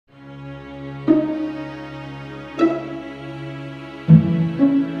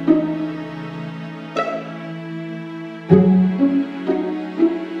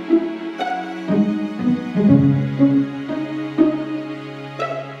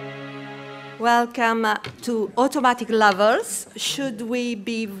Welcome to Automatic Lovers. Should we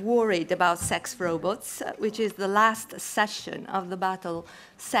be worried about sex robots, which is the last session of the Battle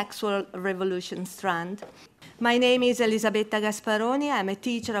Sexual Revolution strand. My name is Elisabetta Gasparoni. I'm a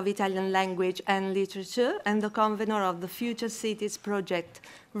teacher of Italian language and literature and the convenor of the Future Cities Project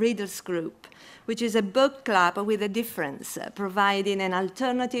Readers Group, which is a book club with a difference, providing an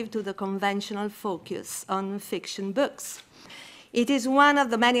alternative to the conventional focus on fiction books. It is one of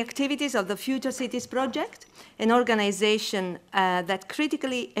the many activities of the Future Cities Project, an organization that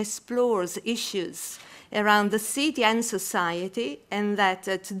critically explores issues around the city and society, and that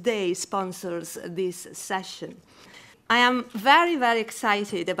today sponsors this session. I am very, very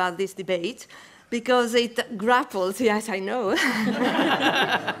excited about this debate because it grapples, yes, I know,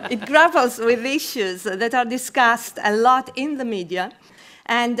 it grapples with issues that are discussed a lot in the media.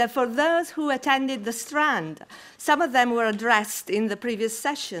 And for those who attended the strand, some of them were addressed in the previous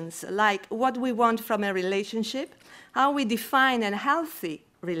sessions, like what we want from a relationship, how we define a healthy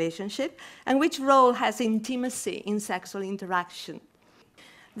relationship, and which role has intimacy in sexual interaction.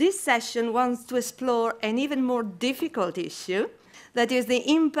 This session wants to explore an even more difficult issue, that is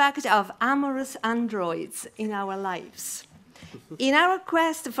the impact of amorous androids in our lives. In our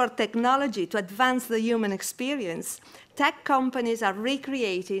quest for technology to advance the human experience, tech companies are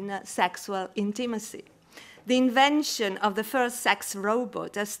recreating sexual intimacy. The invention of the first sex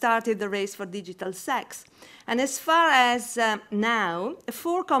robot has started the race for digital sex. And as far as now,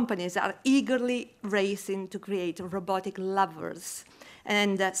 4 companies are eagerly racing to create robotic lovers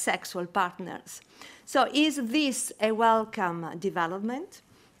and sexual partners. So is this a welcome development?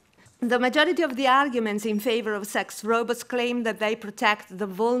 The majority of the arguments in favor of sex robots claim that they protect the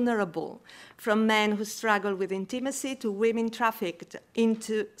vulnerable, from men who struggle with intimacy to women trafficked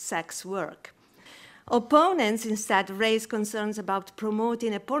into sex work. Opponents instead raise concerns about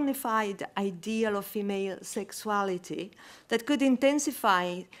promoting a pornified ideal of female sexuality that could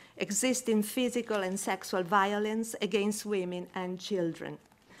intensify existing physical and sexual violence against women and children.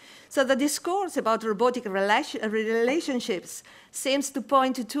 So the discourse about robotic relationships seems to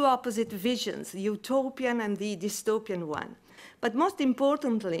point to 2 opposite visions, the utopian and the dystopian one. But most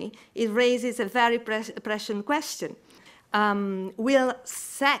importantly, it raises a very prescient question. Will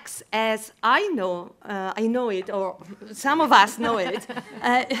sex, as I know it, or some of us know it,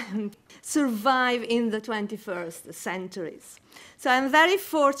 survive in the 21st centuries? So I'm very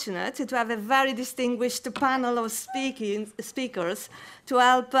fortunate to have a very distinguished panel of speakers to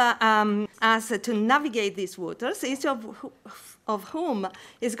help us to navigate these waters, each of whom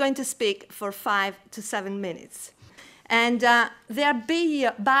is going to speak for 5 to 7 minutes. And their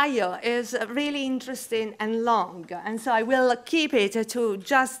bio is really interesting and long, and so I will keep it to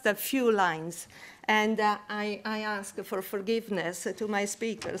just a few lines. And I ask for forgiveness to my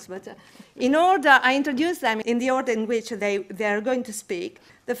speakers, but in order, I introduce them in the order in which they are going to speak.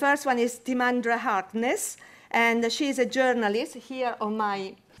 The first one is Timandra Harkness, and she is a journalist here on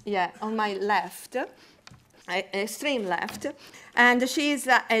my left, extreme left, and she is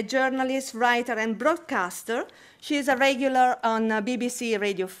a journalist, writer, and broadcaster. She is a regular on BBC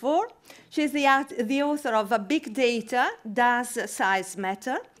Radio 4. She is the author of Big Data, Does Size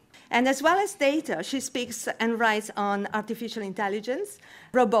Matter? And as well as data, she speaks and writes on artificial intelligence,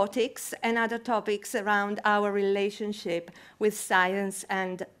 robotics, and other topics around our relationship with science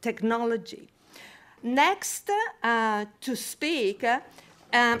and technology. Next to speak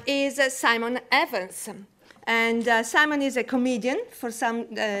is Simon Evans. And Simon is a comedian for some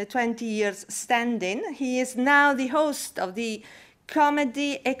 20 years standing. He is now the host of the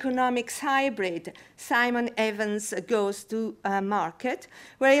comedy economics hybrid, Simon Evans Goes to Market,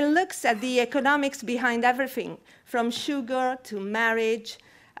 where he looks at the economics behind everything, from sugar to marriage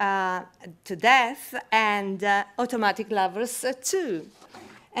to death, and automatic lovers too.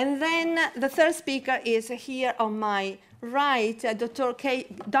 And then the third speaker is here on my right, Dr.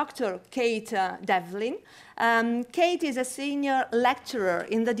 Kate Devlin. Kate is a senior lecturer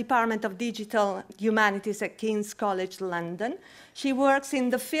in the Department of Digital Humanities at King's College London. She works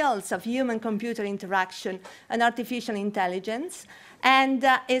in the fields of human-computer interaction and artificial intelligence, and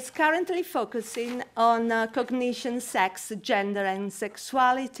is currently focusing on cognition, sex, gender, and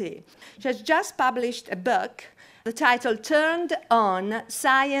sexuality. She has just published a book, the title Turned On: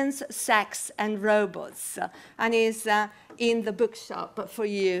 Science, Sex, and Robots, and is in the bookshop for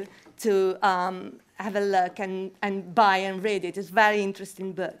you to have a look and buy and read it. It's a very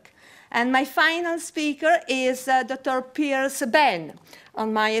interesting book. And my final speaker is Dr. Piers Benn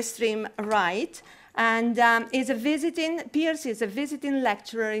on my extreme right. And Piers is a visiting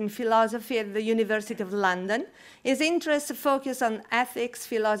lecturer in philosophy at the University of London. His interests focus on ethics,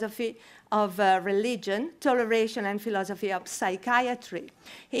 philosophy, of religion, toleration, and philosophy of psychiatry.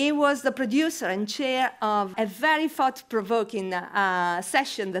 He was the producer and chair of a very thought-provoking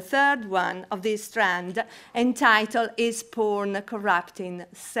session, the third one of this strand, entitled Is Porn Corrupting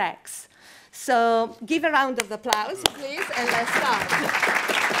Sex? So give a round of applause, please, and let's start.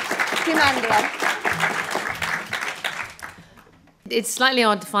 Timandra. It's slightly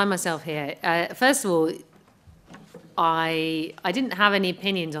odd to find myself here. First of all, I didn't have any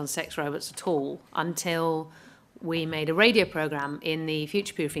opinions on sex robots at all until we made a radio program in the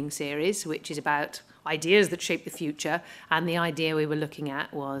FutureProofing series, which is about ideas that shape the future, and the idea we were looking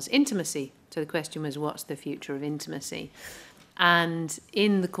at was intimacy. So the question was, what's the future of intimacy? And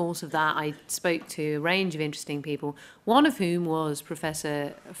in the course of that, I spoke to a range of interesting people, one of whom was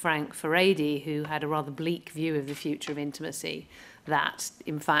Professor Frank Furedi, who had a rather bleak view of the future of intimacy, that,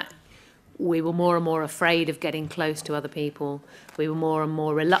 in fact, we were more and more afraid of getting close to other people. We were more and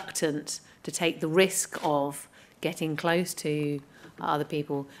more reluctant to take the risk of getting close to other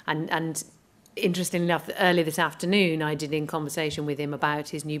people. And interestingly enough, earlier this afternoon, I did in conversation with him about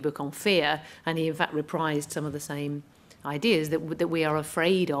his new book on fear, and he, in fact, reprised some of the same ideas that we are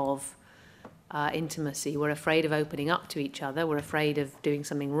afraid of intimacy. We're afraid of opening up to each other. We're afraid of doing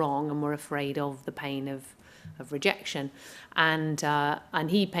something wrong, and we're afraid of the pain of rejection. And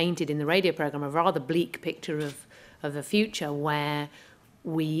he painted in the radio program a rather bleak picture of a future where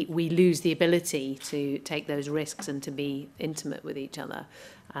we lose the ability to take those risks and to be intimate with each other,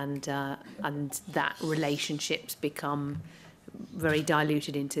 and that relationships become very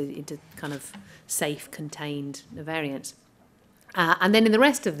diluted into kind of safe, contained variants. And then in the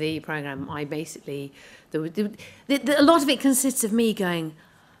rest of the program, I basically, a lot of it consists of me going,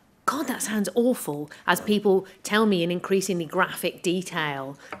 God, that sounds awful, as people tell me in increasingly graphic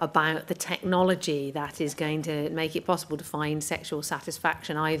detail about the technology that is going to make it possible to find sexual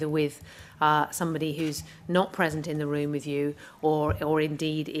satisfaction either with somebody who's not present in the room with you, or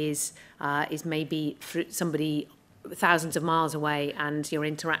indeed is maybe somebody thousands of miles away and you're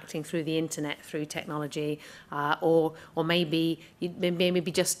interacting through the internet, through technology, or maybe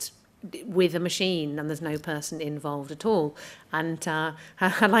just with a machine and there's no person involved at all. And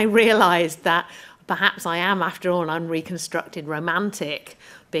I realised that perhaps I am, after all, an unreconstructed romantic,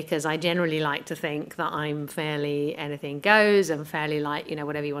 because I generally like to think that I'm fairly anything goes and fairly like,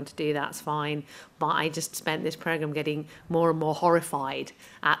 whatever you want to do, that's fine. But I just spent this programme getting more and more horrified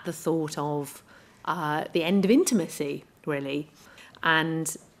at the thought of the end of intimacy, really.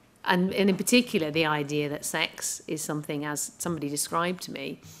 And in particular, the idea that sex is something, as somebody described to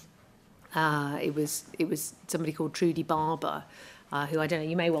me, it was somebody called Trudy Barber, who I don't know,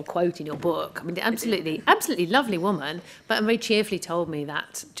 you may well quote in your book. I mean, absolutely lovely woman, but very cheerfully told me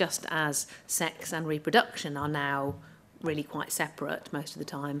that just as sex and reproduction are now really quite separate most of the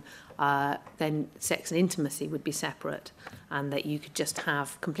time, then sex and intimacy would be separate, and that you could just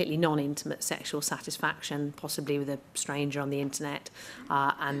have completely non-intimate sexual satisfaction, possibly with a stranger on the internet,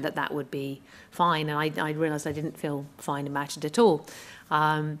 and that would be fine. And I realised I didn't feel fine about it at all.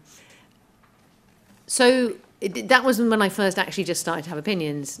 So that was when I first actually just started to have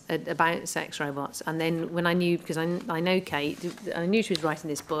opinions about sex robots. And then when I knew, because I know Kate, I knew she was writing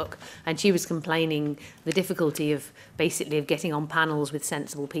this book, and she was complaining the difficulty of getting on panels with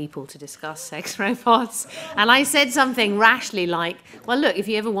sensible people to discuss sex robots. And I said something rashly like, well, look, if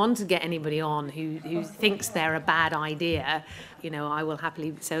you ever want to get anybody on who thinks they're a bad idea, I will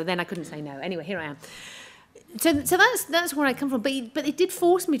happily. So then I couldn't say no. Anyway, here I am. So that's where I come from, but it did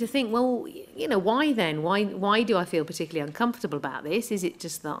force me to think. Well, why then? Why do I feel particularly uncomfortable about this? Is it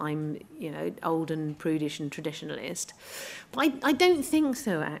just that I'm old and prudish and traditionalist? But I don't think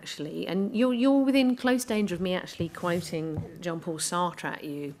so, actually. And you're within close danger of me actually quoting Jean-Paul Sartre at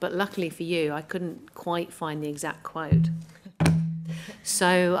you. But luckily for you, I couldn't quite find the exact quote.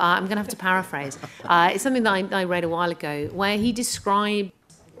 So I'm going to have to paraphrase. It's something that I read a while ago, where he described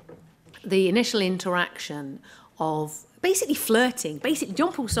the initial interaction of basically flirting. Basically,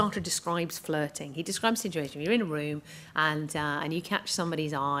 Jean-Paul Sartre describes flirting. He describes a situation. You're in a room and you catch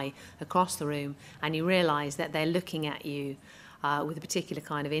somebody's eye across the room and you realise that they're looking at you with a particular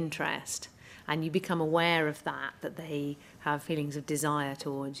kind of interest, and you become aware of that they have feelings of desire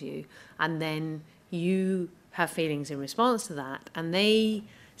towards you, and then you have feelings in response to that, and they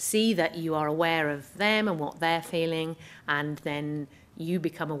see that you are aware of them and what they're feeling, and then you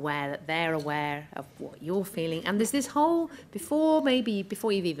become aware that they're aware of what you're feeling. And there's this whole, before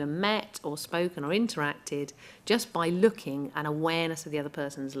you've even met or spoken or interacted, just by looking and awareness of the other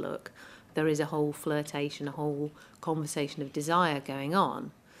person's look, there is a whole flirtation, a whole conversation of desire going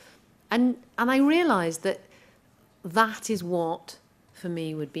on. And I realised that is what for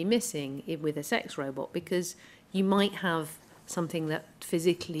me would be missing with a sex robot, because you might have something that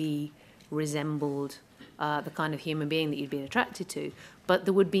physically resembled the kind of human being that you'd be attracted to, but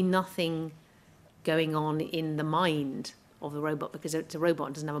there would be nothing going on in the mind of the robot, because it's a robot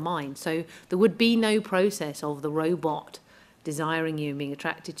and doesn't have a mind. So there would be no process of the robot desiring you and being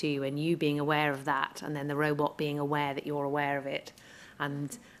attracted to you and you being aware of that, and then the robot being aware that you're aware of it,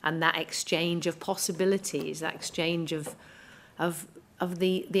 and that exchange of possibilities, that exchange of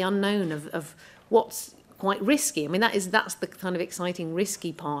the unknown, of what's quite risky. I mean, that's the kind of exciting,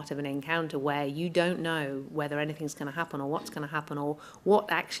 risky part of an encounter, where you don't know whether anything's going to happen or what's going to happen or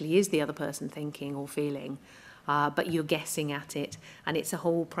what actually is the other person thinking or feeling, but you're guessing at it, and it's a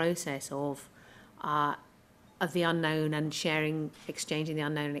whole process of the unknown and sharing, exchanging the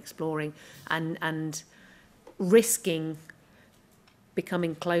unknown and exploring and risking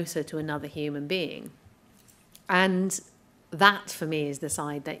becoming closer to another human being. And that, for me, is the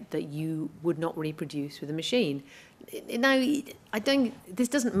side that you would not reproduce with a machine. Now, this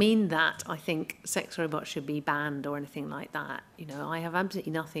doesn't mean that I think sex robots should be banned or anything like that. You know, I have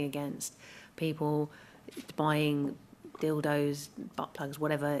absolutely nothing against people buying dildos, butt plugs,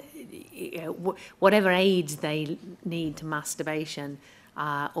 whatever, whatever aids they need to masturbation,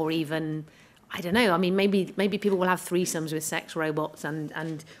 or even, I don't know, I mean, maybe people will have threesomes with sex robots,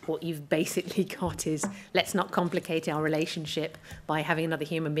 and what you've basically got is, let's not complicate our relationship by having another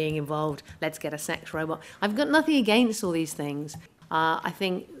human being involved, let's get a sex robot. I've got nothing against all these things. I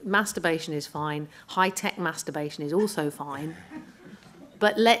think masturbation is fine, high-tech masturbation is also fine,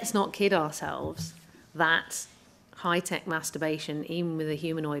 but let's not kid ourselves that high-tech masturbation, even with a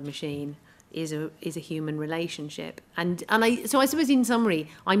humanoid machine, is a human relationship. So I suppose, in summary,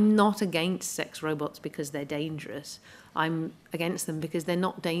 I'm not against sex robots because they're dangerous. I'm against them because they're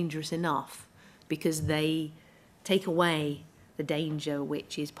not dangerous enough, because they take away the danger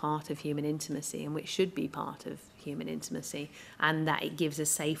which is part of human intimacy and which should be part of human intimacy, and that it gives a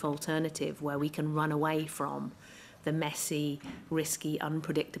safe alternative where we can run away from the messy, risky,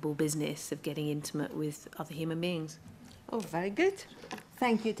 unpredictable business of getting intimate with other human beings. Oh, very good.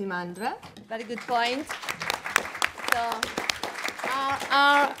 Thank you, Timandra. Very good point. So,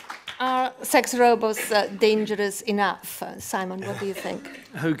 are sex robots dangerous enough? Simon, what do you think?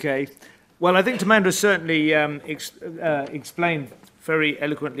 Okay. Well, I think Timandra certainly explained very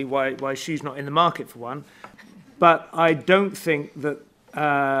eloquently why she's not in the market for one. But I don't think that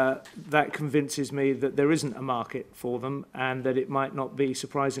that convinces me that there isn't a market for them, and that it might not be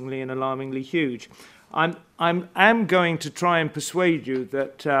surprisingly and alarmingly huge. I'm going to try and persuade you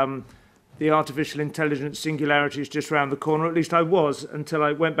that the artificial intelligence singularity is just around the corner. At least I was, until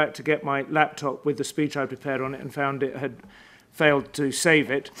I went back to get my laptop with the speech I prepared on it and found it had failed to save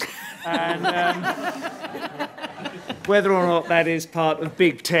it. And whether or not that is part of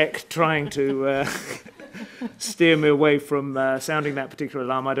big tech trying to steer me away from sounding that particular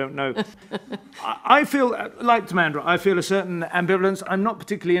alarm, I don't know. I feel, like Timandra, I feel a certain ambivalence. I'm not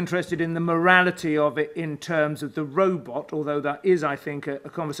particularly interested in the morality of it in terms of the robot, although that is, I think, a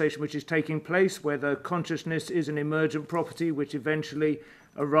conversation which is taking place, whether consciousness is an emergent property which eventually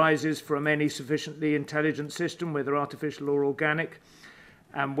arises from any sufficiently intelligent system, whether artificial or organic,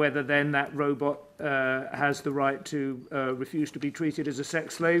 and whether then that robot has the right to refuse to be treated as a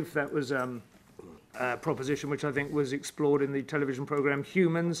sex slave. That was proposition which I think was explored in the television program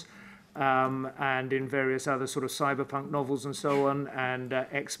Humans, and in various other sort of cyberpunk novels and so on, and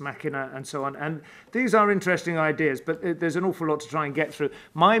Ex Machina and so on. And these are interesting ideas, but there's an awful lot to try and get through.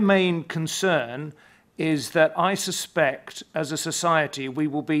 My main concern is that I suspect, as a society, we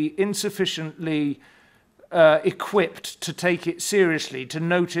will be insufficiently equipped to take it seriously, to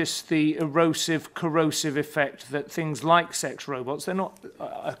notice the erosive, corrosive effect that things like sex robots, they're not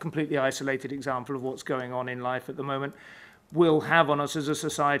a completely isolated example of what's going on in life at the moment, will have on us as a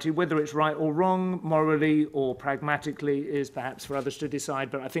society. Whether it's right or wrong, morally or pragmatically, is perhaps for others to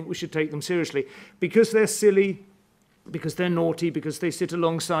decide, but I think we should take them seriously. Because they're silly, because they're naughty, because they sit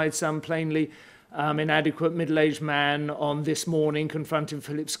alongside some plainly inadequate middle-aged man on This Morning confronting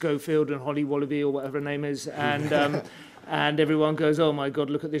Philip Schofield and Holly Wallaby or whatever her name is, and and everyone goes, oh my God,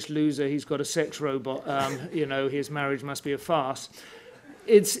 look at this loser, he's got a sex robot, you know, his marriage must be a farce.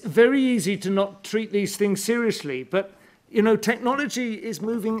 It's very easy to not treat these things seriously, but You know, technology is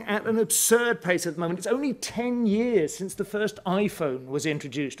moving at an absurd pace at the moment. It's only 10 years since the first iPhone was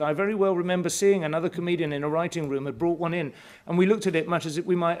introduced. I very well remember seeing another comedian in a writing room had brought one in, and we looked at it much as if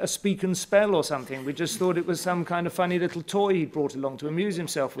we might a speak and spell or something. We just thought it was some kind of funny little toy he'd brought along to amuse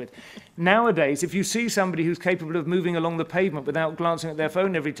himself with. Nowadays, if you see somebody who's capable of moving along the pavement without glancing at their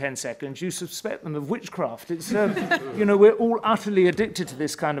phone every 10 seconds, you suspect them of witchcraft. It's, you know, we're all utterly addicted to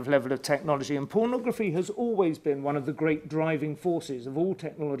this kind of level of technology, and pornography has always been one of the great driving forces of all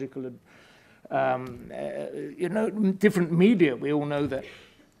technological, you know, different media. We all know that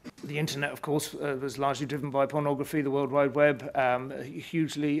the internet, of course, was largely driven by pornography, the World Wide Web,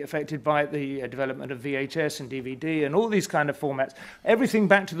 hugely affected by the development of VHS and DVD and all these kind of formats. Everything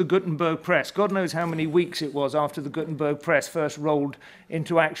back to the Gutenberg press. God knows how many weeks it was after the Gutenberg press first rolled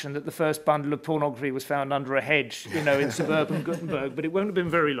into action that the first bundle of pornography was found under a hedge, you know, in suburban Gutenberg, but it won't have been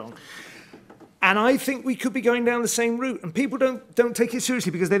very long. And I think we could be going down the same route. And people don't take it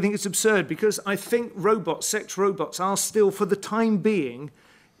seriously because they think it's absurd, because I think robots, sex robots, are still, for the time being,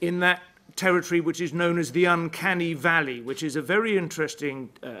 in that territory which is known as the uncanny valley, which is a very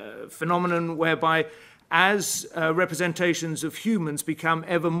interesting phenomenon whereby as representations of humans become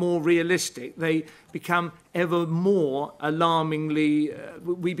ever more realistic, they become ever more alarmingly,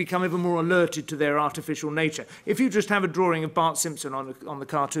 we become ever more alerted to their artificial nature. If you just have a drawing of Bart Simpson on the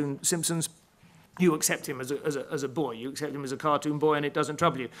cartoon Simpsons, you accept him as a boy, you accept him as a cartoon boy, and it doesn't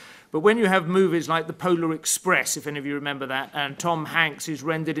trouble you. But when you have movies like The Polar Express, if any of you remember that, and Tom Hanks is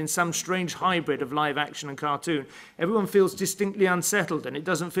rendered in some strange hybrid of live action and cartoon, everyone feels distinctly unsettled, and it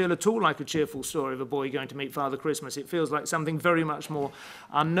doesn't feel at all like a cheerful story of a boy going to meet Father Christmas. It feels like something very much more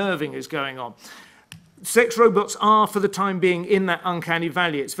unnerving is going on. Sex robots are, for the time being, in that uncanny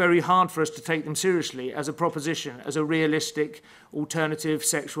valley. It's very hard for us to take them seriously as a proposition, as a realistic, alternative,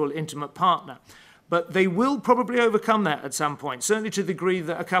 sexual, intimate partner. But they will probably overcome that at some point, certainly to the degree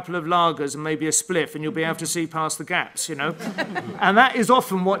that a couple of lagers and maybe a spliff and you'll be able to see past the gaps, you know. And that is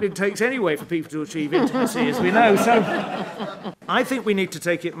often what it takes anyway for people to achieve intimacy, as we know. So I think we need to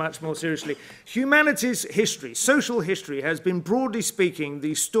take it much more seriously. Humanity's history, social history, has been, broadly speaking,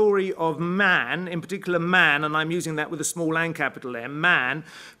 the story of man, in particular man, and I'm using that with a small and capital M, man,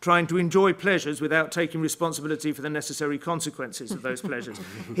 trying to enjoy pleasures without taking responsibility for the necessary consequences of those pleasures.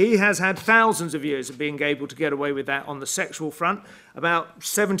 He has had thousands of years of being able to get away with that on the sexual front. About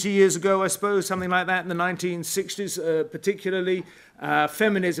 70 years ago, I suppose, something like that, in the 1960s particularly,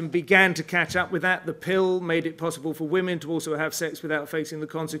 feminism began to catch up with that. The pill made it possible for women to also have sex without facing the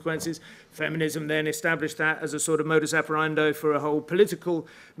consequences. Feminism then established that as a sort of modus operandi for a whole political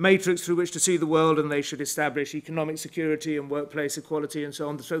matrix through which to see the world, and they should establish economic security and workplace equality and so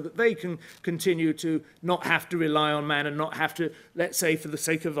on, so that they can continue to not have to rely on man and not have to, let's say, for the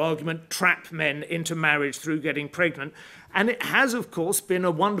sake of argument, trap men into marriage through getting pregnant. And it has, of course, been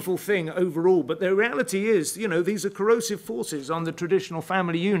a wonderful thing overall, but the reality is, you know, these are corrosive forces on the traditional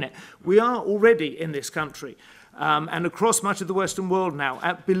family unit. We are already in this country, and across much of the Western world now,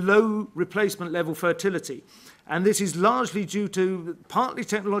 at below replacement level fertility. And this is largely due to partly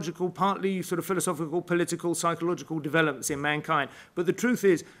technological, partly sort of philosophical, political, psychological developments in mankind. But the truth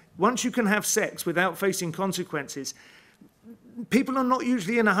is, once you can have sex without facing consequences, people are not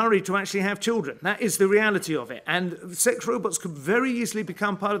usually in a hurry to actually have children. That is the reality of it. And sex robots could very easily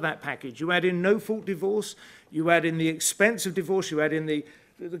become part of that package. You add in no-fault divorce, you add in the expense of divorce, you add in the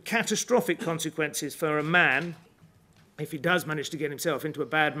catastrophic consequences for a man if he does manage to get himself into a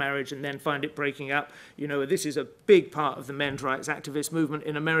bad marriage and then find it breaking up. You know, this is a big part of the men's rights activist movement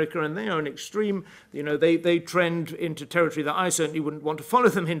in America, and they are an extreme, you know, they trend into territory that I certainly wouldn't want to follow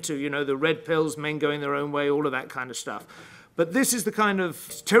them into, you know, the red pills, men going their own way, all of that kind of stuff. But this is the kind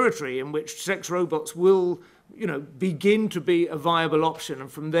of territory in which sex robots will, you know, begin to be a viable option,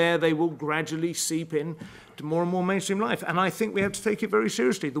 and from there they will gradually seep in to more and more mainstream life. And I think we have to take it very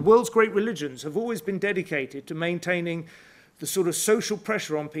seriously. The world's great religions have always been dedicated to maintaining the sort of social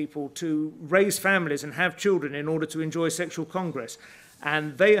pressure on people to raise families and have children in order to enjoy sexual congress.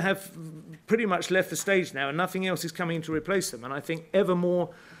 And they have pretty much left the stage now, and nothing else is coming to replace them. And I think ever more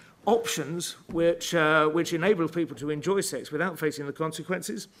options which enable people to enjoy sex without facing the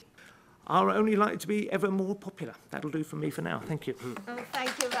consequences are only likely to be ever more popular. That'll do for me for now. Thank you. Oh,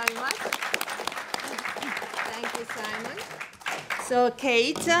 thank you very much. Thank you, Simon. So,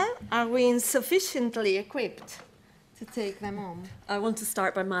 Kate, are we insufficiently equipped to take them on? I want to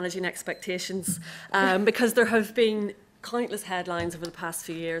start by managing expectations because there have been countless headlines over the past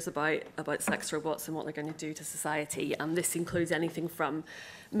few years about sex robots and what they're going to do to society. And this includes anything from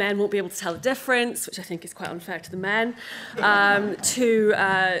men won't be able to tell the difference, which I think is quite unfair to the men, to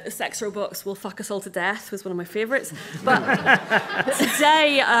sex robots will fuck us all to death, was one of my favourites. But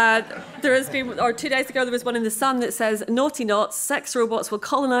today, there has been, or 2 days ago, there was one in The Sun that says, naughty knots, sex robots will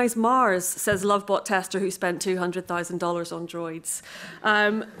colonise Mars, says Lovebot tester who spent $200,000 on droids.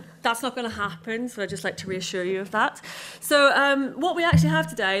 That's not going to happen, so I'd just like to reassure you of that. So what we actually have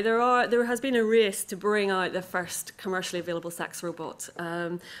today, there has been a race to bring out the first commercially available sex robot.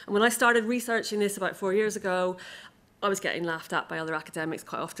 And when I started researching this about 4 years ago, I was getting laughed at by other academics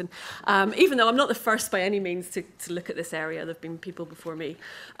quite often, even though I'm not the first by any means to look at this area. There have been people before me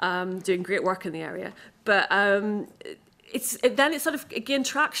doing great work in the area. But then it sort of gained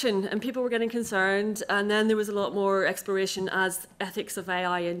traction and people were getting concerned, and then there was a lot more exploration as ethics of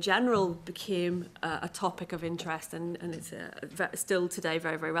AI in general became a topic of interest, and it's still today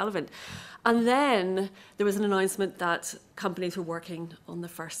very, very relevant. And then there was an announcement that companies were working on the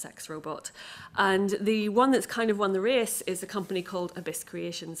first sex robot. And the one that's kind of won the race is a company called Abyss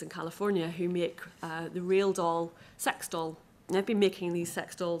Creations in California, who make the real doll, sex doll. And they've been making these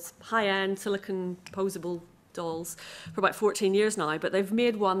sex dolls, high-end, silicon posable dolls for about 14 years now, but they've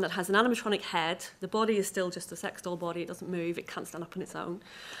made one that has an animatronic head. The body is still just a sex doll body. It doesn't move. It can't stand up on its own.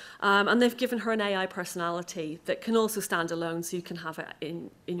 And they've given her an AI personality that can also stand alone, so you can have it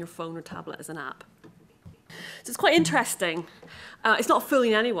in your phone or tablet as an app. So it's quite interesting. It's not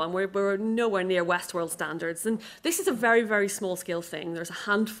fooling anyone. We're nowhere near Westworld standards. And this is a very, very small scale thing. There's a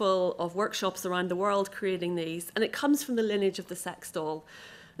handful of workshops around the world creating these, and it comes from the lineage of the sex doll.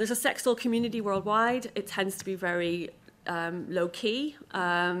 There's a sex doll community worldwide. It tends to be very low-key,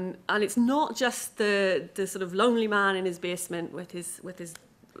 and it's not just the sort of lonely man in his basement with his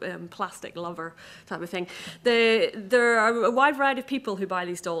plastic lover type of thing. There are a wide variety of people who buy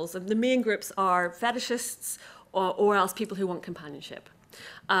these dolls, and the main groups are fetishists or else people who want companionship.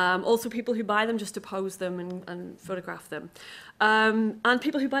 Also people who buy them just to pose them and photograph them. And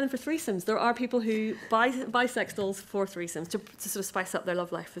people who buy them for threesomes. There are people who buy sex dolls for threesomes to sort of spice up their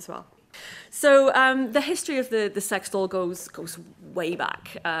love life as well. So the history of the sex doll goes way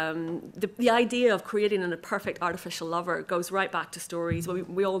back. The idea of creating a perfect artificial lover goes right back to stories. Well,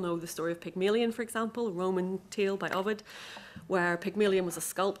 we all know the story of Pygmalion, for example, a Roman tale by Ovid, where Pygmalion was a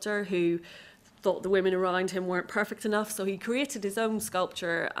sculptor who thought the women around him weren't perfect enough, so he created his own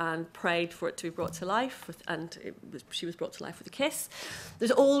sculpture and prayed for it to be brought to life, she was brought to life with a kiss.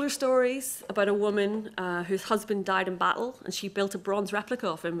 There's older stories about a woman whose husband died in battle, and she built a bronze replica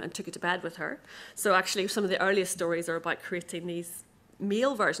of him and took it to bed with her. So actually some of the earliest stories are about creating these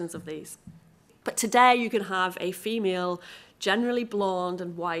male versions of these. But today you can have a female, generally blonde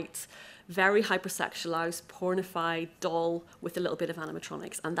and white, very hypersexualized, pornified doll with a little bit of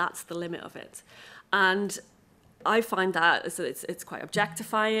animatronics, and that's the limit of it. And I find that it's quite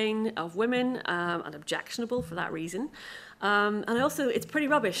objectifying of women and objectionable for that reason. And also, it's pretty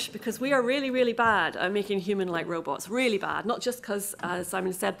rubbish because we are really, really bad at making human-like robots, really bad. Not just because, as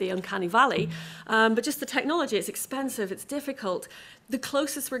Simon said, the uncanny valley, but just the technology. It's expensive, it's difficult. The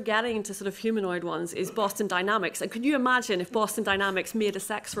closest we're getting to sort of humanoid ones is Boston Dynamics. And could you imagine if Boston Dynamics made a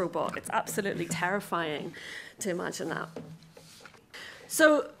sex robot? It's absolutely terrifying to imagine that.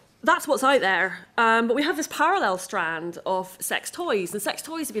 So that's what's out there. But we have this parallel strand of sex toys. And sex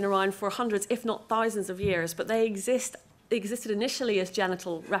toys have been around for hundreds, if not thousands of years, but they existed initially as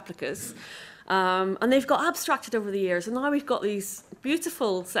genital replicas. And they've got abstracted over the years, and now we've got these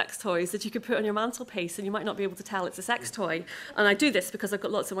beautiful sex toys that you could put on your mantelpiece and you might not be able to tell it's a sex toy. And I do this because I've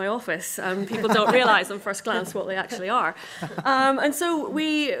got lots in my office. People don't realise on first glance what they actually are. And so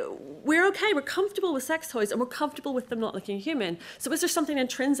we're okay, we're comfortable with sex toys, and we're comfortable with them not looking human. So is there something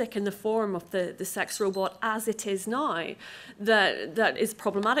intrinsic in the form of the sex robot as it is now that is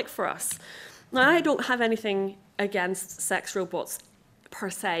problematic for us? Now, I don't have anything against sex robots per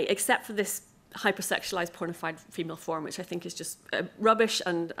se, except for this hypersexualized, pornified female form, which I think is just rubbish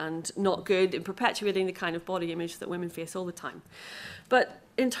and not good in perpetuating the kind of body image that women face all the time. But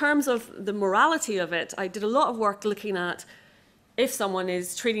in terms of the morality of it, I did a lot of work looking at if someone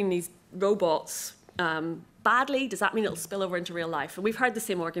is treating these robots badly, does that mean it'll spill over into real life? And we've heard the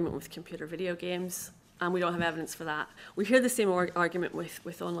same argument with computer video games, and we don't have evidence for that. We hear the same argument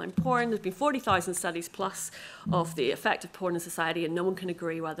with online porn. There's been 40,000 studies plus of the effect of porn in society, and no one can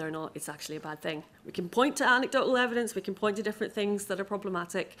agree whether or not it's actually a bad thing. We can point to anecdotal evidence, we can point to different things that are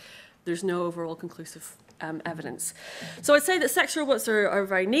problematic, there's no overall conclusive evidence. So I'd say that sex robots are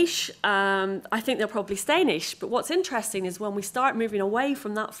very niche. I think they'll probably stay niche, but what's interesting is when we start moving away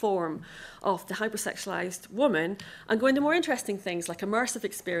from that form of the hypersexualized woman and go into more interesting things like immersive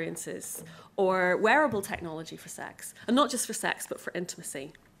experiences or wearable technology for sex, and not just for sex, but for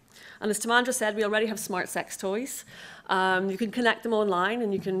intimacy. And as Timandra said, we already have smart sex toys. You can connect them online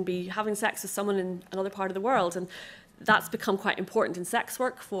and you can be having sex with someone in another part of the world. And that's become quite important in sex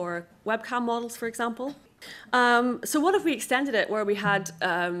work for webcam models, for example. So what if we extended it where we had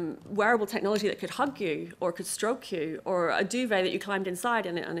wearable technology that could hug you or could stroke you, or a duvet that you climbed inside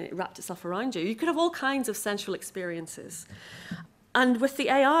and it wrapped itself around you? You could have all kinds of sensual experiences. And with the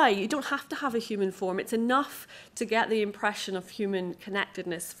AI, you don't have to have a human form. It's enough to get the impression of human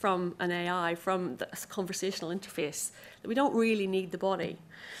connectedness from an AI, from the conversational interface, that we don't really need the body.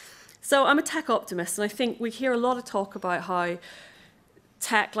 So I'm a tech optimist, and I think we hear a lot of talk about how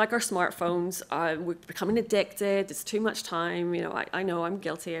tech, like our smartphones, we're becoming addicted, it's too much time. You know, I know I'm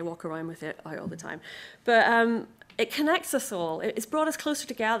guilty, I walk around with it out all the time. But it connects us all. It's brought us closer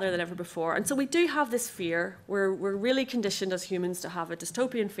together than ever before. And so we do have this fear. We're really conditioned as humans to have a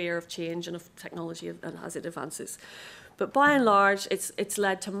dystopian fear of change and of technology as it advances. But by and large, it's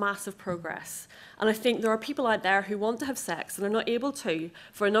led to massive progress. And I think there are people out there who want to have sex and are not able to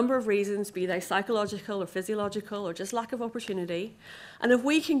for a number of reasons, be they psychological or physiological or just lack of opportunity. And if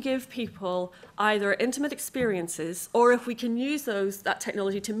we can give people either intimate experiences, or if we can use that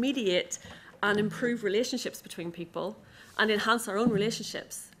technology to mediate and improve relationships between people and enhance our own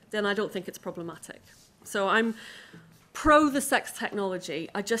relationships, then I don't think it's problematic. So I'm pro the sex technology.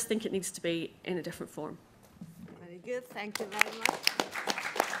 I just think it needs to be in a different form. Very good. Thank you very much.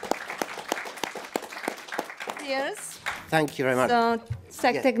 Piers? Thank you very much. So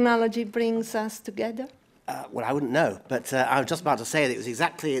sex technology brings us together? Well, I wouldn't know, but I was just about to say that it was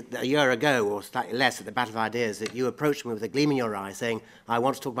exactly a year ago, or slightly less, at the Battle of Ideas, that you approached me with a gleam in your eye saying, I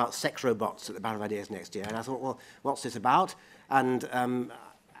want to talk about sex robots at the Battle of Ideas next year. And I thought, well, what's this about? And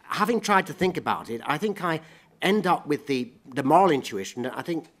having tried to think about it, I think I end up with the moral intuition that I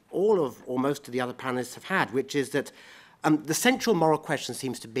think all of, or most of the other panelists have had, which is that the central moral question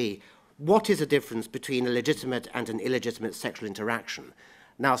seems to be, what is the difference between a legitimate and an illegitimate sexual interaction?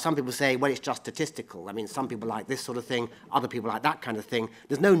 Now, some people say, well, it's just statistical. I mean, some people like this sort of thing, other people like that kind of thing.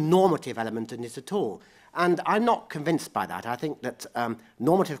 There's no normative element in this at all. And I'm not convinced by that. I think that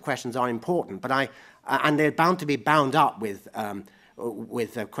normative questions are important, but and they're bound to be bound up with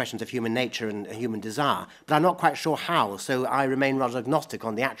questions of human nature and human desire. But I'm not quite sure how, so I remain rather agnostic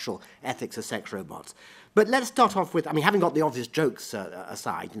on the actual ethics of sex robots. But let's start off with, I mean, having got the obvious jokes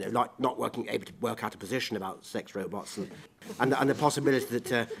aside, you know, like not able to work out a position about sex robots and the possibility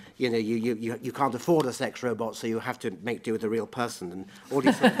that, you know, you can't afford a sex robot, so you have to make do with a real person, and all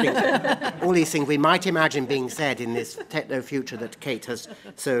these sort of things, all these things we might imagine being said in this techno-future that Kate has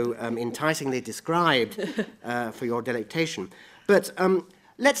so enticingly described for your delectation. But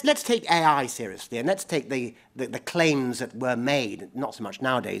let's take AI seriously, and let's take the claims that were made, not so much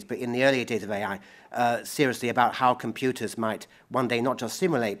nowadays, but in the earlier days of AI, seriously about how computers might one day not just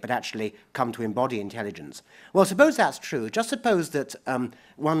simulate, but actually come to embody intelligence. Well, suppose that's true. Just suppose that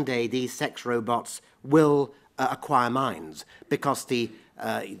one day these sex robots will acquire minds, because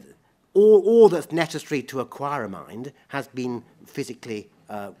all that's necessary to acquire a mind has been physically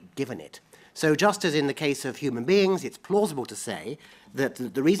given it. So just as in the case of human beings, it's plausible to say that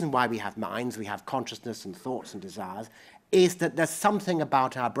the reason why we have minds, we have consciousness and thoughts and desires, is that there's something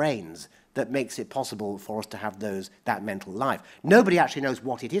about our brains that makes it possible for us to have that mental life. Nobody actually knows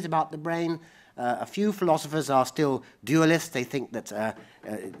what it is about the brain. A few philosophers are still dualists. They think that,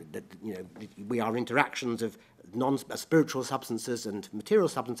 you know, we are interactions of spiritual substances and material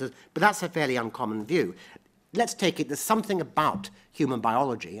substances, but that's a fairly uncommon view. Let's take it, there's something about human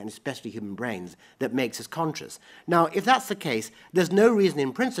biology, and especially human brains, that makes us conscious. Now, if that's the case, there's no reason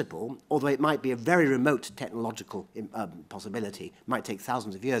in principle, although it might be a very remote technological possibility, might take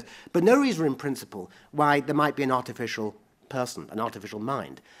thousands of years, but no reason in principle why there might be an artificial person, an artificial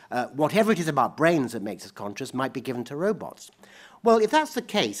mind. Whatever it is about brains that makes us conscious might be given to robots. Well, if that's the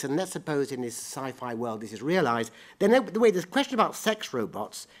case, and let's suppose in this sci-fi world this is realized, then the way this question about sex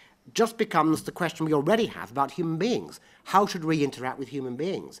robots just becomes the question we already have about human beings. How should we interact with human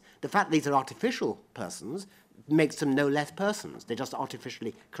beings? The fact that these are artificial persons makes them no less persons. They're just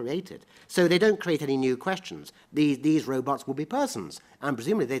artificially created. So they don't create any new questions. These robots will be persons, and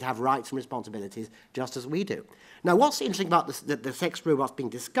presumably they'd have rights and responsibilities just as we do. Now, what's interesting about the sex robots being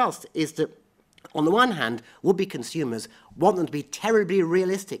discussed is that, on the one hand, would-be consumers want them to be terribly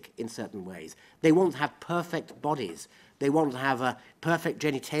realistic in certain ways. They want to have perfect bodies, They want to have a perfect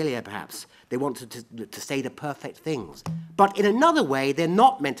genitalia, perhaps. They want to say the perfect things. But in another way, they're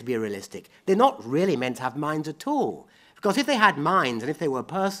not meant to be realistic. They're not really meant to have minds at all. Because if they had minds and if they were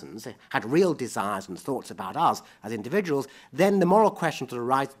persons, they had real desires and thoughts about us as individuals, then the moral questions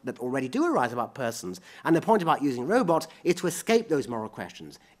that already do arise about persons, and the point about using robots is to escape those moral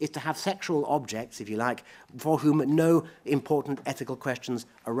questions, is to have sexual objects, if you like, for whom no important ethical questions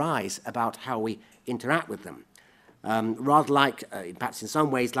arise about how we interact with them. Rather like, perhaps in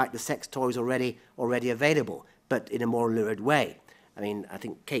some ways, like the sex toys already available, but in a more lurid way. I mean, I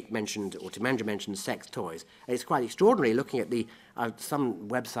think Kate mentioned, or Timandra mentioned, sex toys. It's quite extraordinary looking at some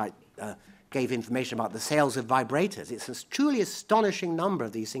website gave information about the sales of vibrators. It's a truly astonishing number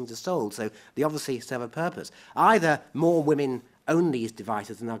of these things are sold, so they obviously serve a purpose. Either more women own these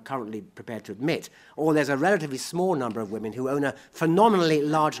devices than are currently prepared to admit, or there's a relatively small number of women who own a phenomenally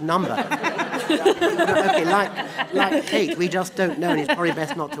large number. Okay, like Kate, we just don't know, and it's probably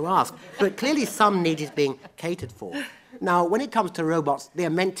best not to ask. But clearly some need is being catered for. Now, when it comes to robots, they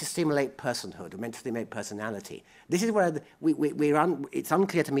are meant to simulate personhood, or meant to simulate personality. This is where it's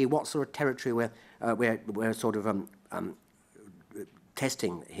unclear to me what sort of territory we're sort of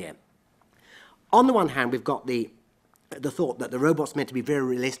testing here. On the one hand, we've got the thought that the robot's meant to be very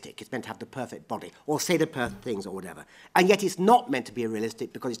realistic. It's meant to have the perfect body, or say the perfect things, or whatever. And yet it's not meant to be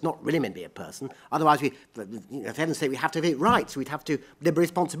realistic because it's not really meant to be a person. Otherwise, for heaven's sake, we have to have it right. So we'd have to, there are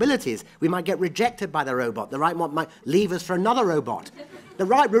responsibilities. We might get rejected by the robot. The right one might leave us for another robot. The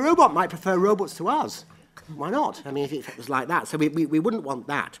robot might prefer robots to us. Why not? I mean, if it was like that. So we wouldn't want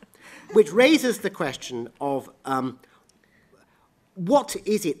that. Which raises the question of what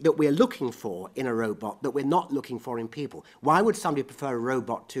is it that we're looking for in a robot that we're not looking for in people? Why would somebody prefer a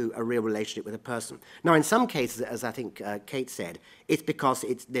robot to a real relationship with a person? Now, in some cases, as I think Kate said, it's because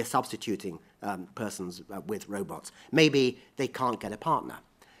they're substituting persons with robots. Maybe they can't get a partner.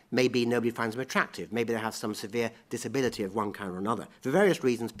 Maybe nobody finds them attractive. Maybe they have some severe disability of one kind or another. For various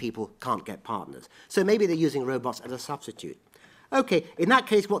reasons, people can't get partners. So maybe they're using robots as a substitute. Okay, in that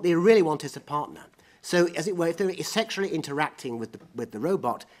case, what they really want is a partner. So, as it were, if they're sexually interacting with the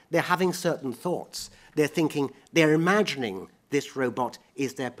robot, they're having certain thoughts. They're thinking, they're imagining this robot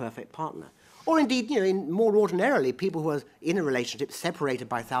is their perfect partner. Or indeed, more ordinarily, people who are in a relationship separated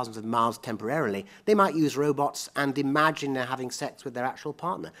by thousands of miles temporarily, they might use robots and imagine they're having sex with their actual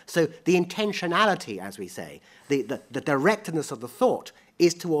partner. So the intentionality, as we say, the directedness of the thought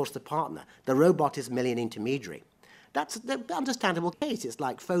is towards the partner. The robot is merely an intermediary. That's the understandable case. It's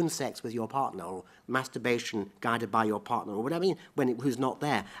like phone sex with your partner, or masturbation guided by your partner, or whatever, who's not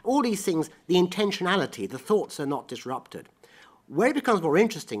there. All these things, the intentionality, the thoughts are not disrupted. Where it becomes more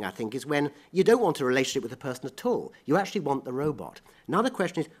interesting, I think, is when you don't want a relationship with a person at all. You actually want the robot. Now the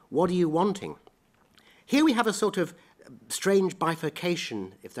question is, what are you wanting? Here we have a sort of strange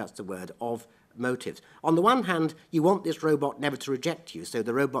bifurcation, if that's the word, of motives. On the one hand, you want this robot never to reject you, so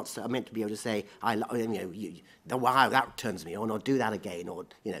the robots are meant to be able to say, wow, that turns me on, or do that again, or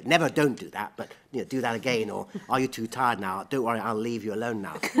never don't do that, but do that again, or are you too tired now? Don't worry, I'll leave you alone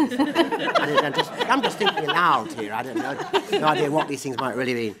now. I'm just thinking aloud here. I don't know, no idea what these things might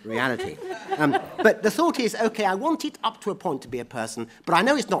really be in reality. But the thought is, okay, I want it up to a point to be a person, but I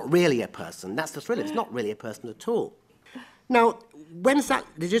know it's not really a person. That's the thrill. It's not really a person at all. Now, when's that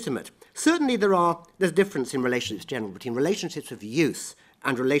legitimate? Certainly there's a difference in relationships generally between relationships of use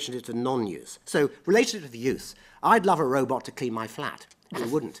and relationships of non-use. So relationships of use, I'd love a robot to clean my flat. It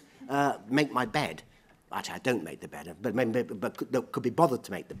wouldn't. Make my bed. Actually, I don't make the bed, but could be bothered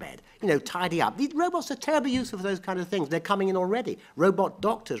to make the bed. Tidy up. These robots are terribly useful for those kind of things. They're coming in already. Robot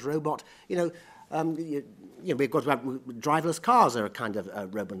doctors, we've got driverless cars are a kind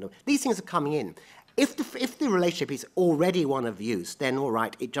of robot. These things are coming in. If the relationship is already one of use, then all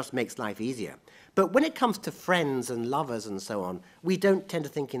right, it just makes life easier. But when it comes to friends and lovers and so on, we don't tend to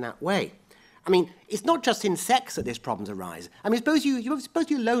think in that way. I mean, it's not just in sex that these problems arise. I mean, suppose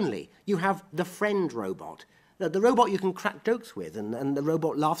you're lonely. You have the friend robot, the robot you can crack jokes with, and the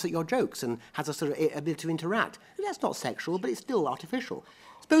robot laughs at your jokes and has a sort of ability to interact. That's not sexual, but it's still artificial.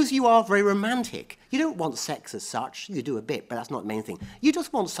 Suppose you are very romantic. You don't want sex as such. You do a bit, but that's not the main thing. You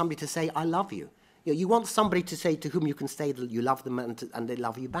just want somebody to say, I love you. You want somebody to say to whom you can say that you love them and they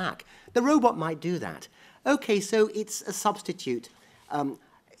love you back. The robot might do that. Okay, so it's a substitute.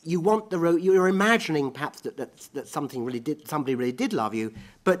 You're imagining perhaps that somebody really did love you,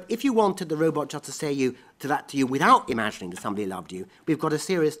 but if you wanted the robot just to say to you without imagining that somebody loved you, we've got a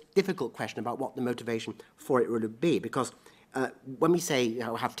serious, difficult question about what the motivation for it would be, because when we say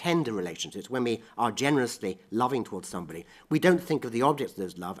have tender relationships, when we are generously loving towards somebody, we don't think of the objects of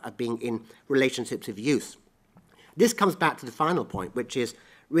those love as being in relationships of use. This comes back to the final point, which is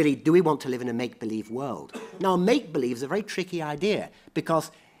really, do we want to live in a make-believe world? Now, make-believe is a very tricky idea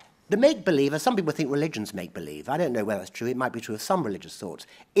because the make-believe, as some people think religion's make-believe. I don't know whether that's true. It might be true of some religious thoughts.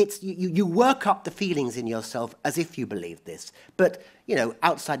 It's you work up the feelings in yourself as if you believe this. But, you know,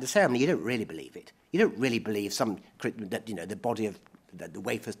 outside the ceremony, you don't really believe it. You don't really believe that, you know, the body of the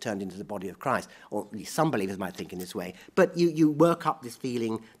wafer's turned into the body of Christ, or at least some believers might think in this way. But you work up this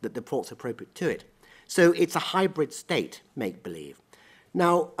feeling that the thought's appropriate to it. So it's a hybrid state, make-believe.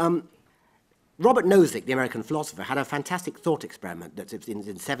 Now, Robert Nozick, the American philosopher, had a fantastic thought experiment that's in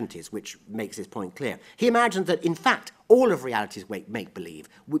the 70s, which makes this point clear. He imagined that, in fact, all of reality is make-believe.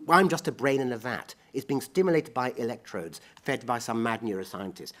 I'm just a brain in a vat. It's being stimulated by electrodes, fed by some mad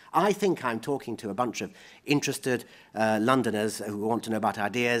neuroscientist. I think I'm talking to a bunch of interested Londoners who want to know about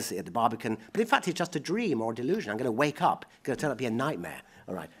ideas at the Barbican, but in fact, it's just a dream or a delusion. I'm going to wake up. It's going to turn out to be a nightmare.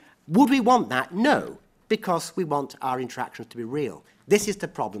 All right. Would we want that? No, because we want our interactions to be real. This is the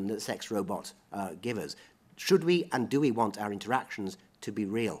problem that sex robots give us. Should we and do we want our interactions to be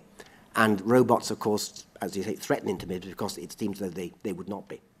real? And robots, of course, as you say, threaten intimacy because it seems as though they would not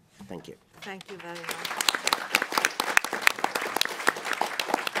be. Thank you. Thank you very much.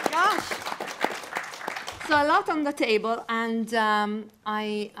 Gosh. So a lot on the table, and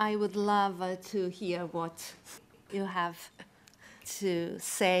I would love to hear what you have to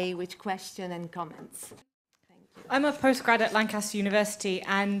say, which question and comments. I'm a postgrad at Lancaster University,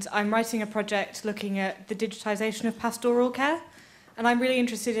 and I'm writing a project looking at the digitisation of pastoral care. And I'm really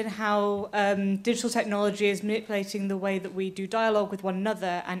interested in how digital technology is manipulating the way that we do dialogue with one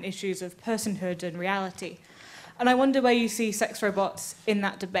another and issues of personhood and reality. And I wonder where you see sex robots in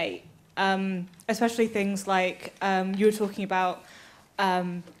that debate, especially things like you were talking about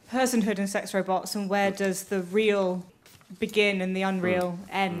personhood and sex robots, and where does the real begin and the unreal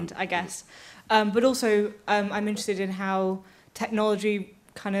end, I guess. But also, I'm interested in how technology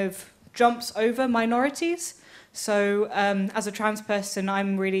kind of jumps over minorities. So as a trans person,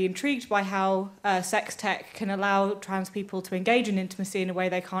 I'm really intrigued by how sex tech can allow trans people to engage in intimacy in a way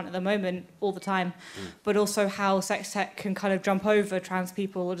they can't at the moment all the time, but also how sex tech can kind of jump over trans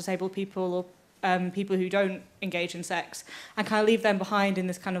people or disabled people or people who don't engage in sex and kind of leave them behind in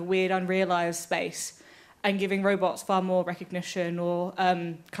this kind of weird, unrealized space, and giving robots far more recognition or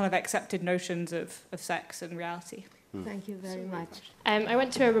kind of accepted notions of sex and reality. Thank you very much. I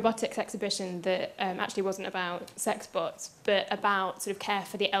went to a robotics exhibition that actually wasn't about sex bots, but about sort of care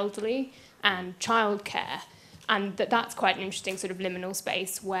for the elderly and childcare, and that's quite an interesting sort of liminal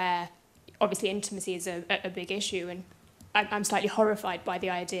space where obviously intimacy is a big issue, and I'm slightly horrified by the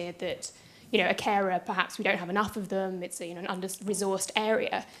idea that, you know, a carer, perhaps we don't have enough of them, it's an under-resourced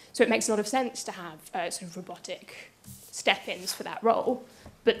area, so it makes a lot of sense to have sort of robotic step-ins for that role,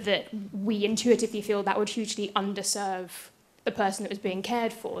 but that we intuitively feel that would hugely underserve the person that was being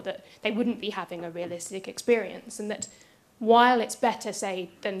cared for, that they wouldn't be having a realistic experience, and that while it's better, say,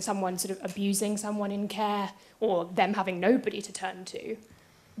 than someone sort of abusing someone in care or them having nobody to turn to,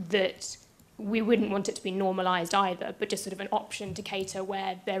 that we wouldn't want it to be normalised either, but just sort of an option to cater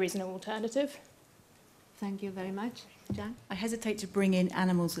where there is no alternative. Thank you very much. Jan? I hesitate to bring in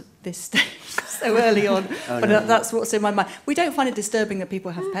animals at this stage so early on, but that's what's in my mind. We don't find it disturbing that people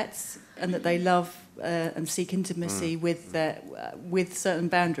have pets and that they love and seek intimacy with certain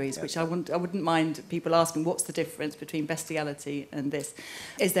boundaries, which I wouldn't mind people asking, what's the difference between bestiality and this?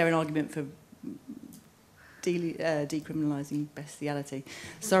 Is there an argument for decriminalising bestiality?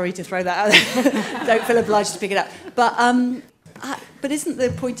 Sorry to throw that out there. Don't feel obliged to pick it up. But isn't the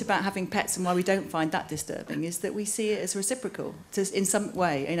point about having pets and why we don't find that disturbing is that we see it as reciprocal in some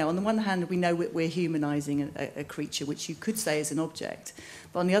way? You know, on the one hand, we know we're humanising a creature, which you could say is an object.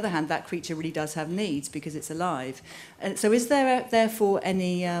 But on the other hand, that creature really does have needs because it's alive. And so is there, therefore,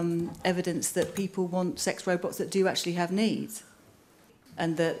 any evidence that people want sex robots that do actually have needs?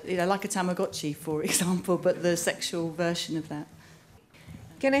 And that, you know, like a Tamagotchi, for example, but the sexual version of that.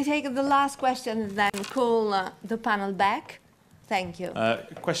 Can I take the last question and then call the panel back? Thank you.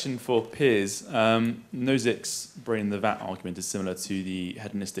 Question for Piers. Nozick's brain in the vat argument is similar to the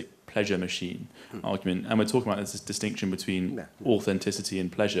hedonistic pleasure machine argument, and we're talking about this distinction between authenticity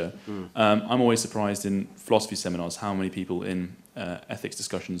and pleasure. I'm always surprised in philosophy seminars how many people in ethics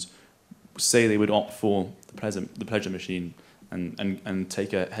discussions say they would opt for the pleasure machine and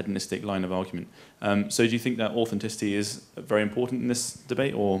take a hedonistic line of argument. So do you think that authenticity is very important in this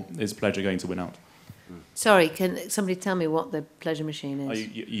debate, or is pleasure going to win out? Sorry, can somebody tell me what the pleasure machine is?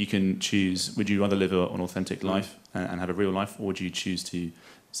 You can choose, would you rather live an authentic life and have a real life, or would you choose to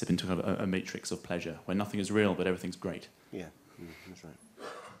slip into a matrix of pleasure where nothing is real but everything's great? Yeah, that's right.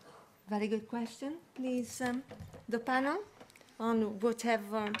 Very good question. Please, the panel on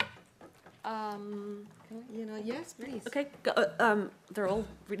whatever. Yes, please. Okay, they're all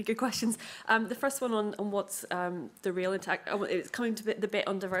really good questions. The first one on what's the real impact, it's coming to the bit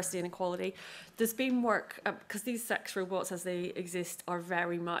on diversity and equality. There's been work, because these sex robots as they exist are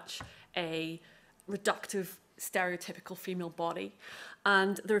very much a reductive, stereotypical female body.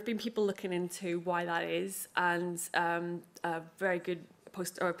 And there have been people looking into why that is, and a very good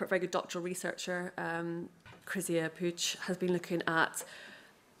doctoral researcher, Krizia Puch, has been looking at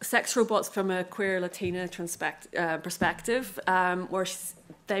sex robots from a queer Latina perspective, where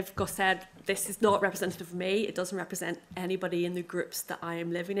they've said, this is not representative of me, it doesn't represent anybody in the groups that I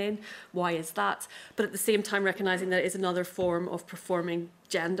am living in. Why is that? But at the same time recognising that it is another form of performing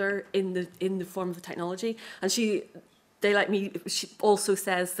gender in the form of the technology. And she also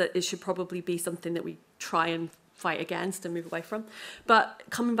says that it should probably be something that we try and fight against and move away from. But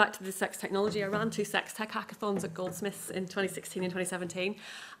coming back to the sex technology, I ran 2 sex tech hackathons at Goldsmiths in 2016 and 2017,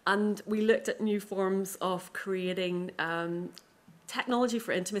 and we looked at new forms of creating technology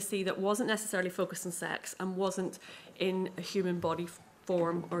for intimacy that wasn't necessarily focused on sex and wasn't in a human body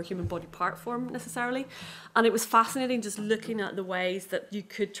form or a human body part form necessarily. And it was fascinating just looking at the ways that you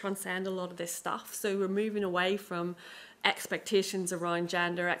could transcend a lot of this stuff. So we're moving away from expectations around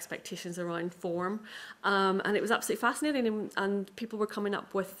gender, expectations around form, and it was absolutely fascinating, and people were coming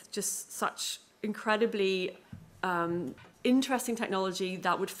up with just such incredibly interesting technology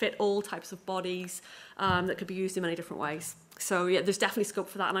that would fit all types of bodies, that could be used in many different ways. So yeah, there's definitely scope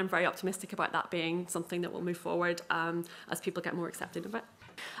for that, and I'm very optimistic about that being something that will move forward as people get more accepted of it.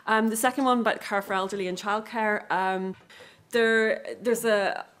 The second one about care for elderly and childcare, there's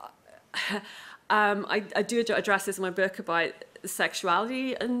a I do address this in my book about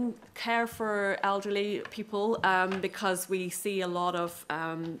sexuality and care for elderly people, because we see a lot of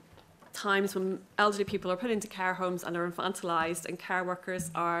times when elderly people are put into care homes and are infantilized, and care workers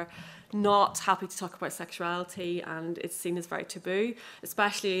are not happy to talk about sexuality, and it's seen as very taboo,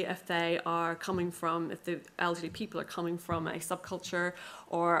 especially if the elderly people are coming from a subculture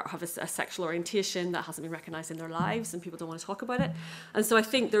or have a sexual orientation that hasn't been recognised in their lives, and people don't want to talk about it. And so I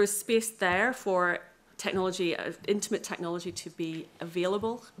think there is space there for technology, intimate technology, to be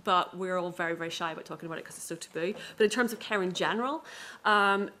available, but we're all very, very shy about talking about it because it's so taboo. But in terms of care in general,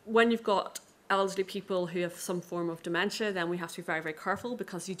 when you've got elderly people who have some form of dementia, then we have to be very, very careful,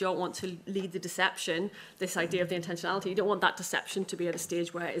 because you don't want to lead the deception, this idea of the intentionality, you don't want that deception to be at a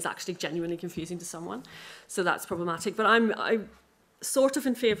stage where it is actually genuinely confusing to someone. So that's problematic. But I'm sort of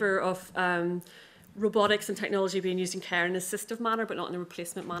in favour of robotics and technology being used in care in an assistive manner, but not in a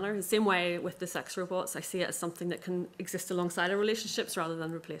replacement manner. The same way with the sex robots, I see it as something that can exist alongside our relationships rather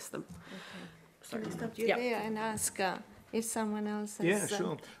than replace them. Okay. Sorry. Can I stop you there and ask if someone else has... Yeah,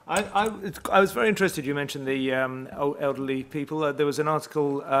 sure. I was very interested, you mentioned the elderly people. There was an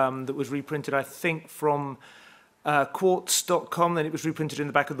article that was reprinted, I think, from quartz.com, then it was reprinted in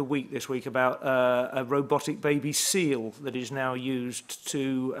the back of the Week this week, about a robotic baby seal that is now used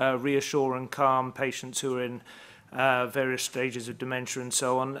to reassure and calm patients who are in various stages of dementia and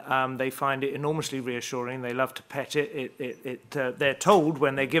so on. They find it enormously reassuring. They love to pet it. They're told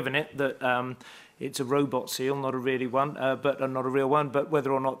when they're given it that it's a robot seal, not a really one, but not a real one. But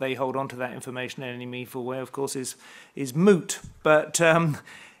whether or not they hold on to that information in any meaningful way, of course, is moot. But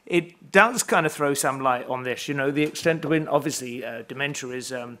it does kind of throw some light on this. You know, the extent to which, obviously, dementia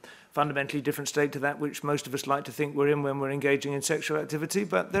is fundamentally different state to that which most of us like to think we're in when we're engaging in sexual activity.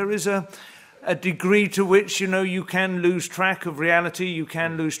 But there is a degree to which, you know, you can lose track of reality, you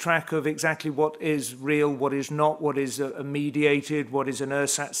can lose track of exactly what is real, what is not, what is mediated, what is an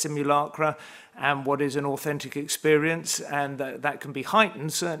ersatz simulacra, and what is an authentic experience, and that can be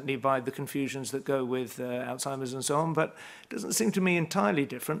heightened, certainly, by the confusions that go with Alzheimer's and so on, but it doesn't seem to me entirely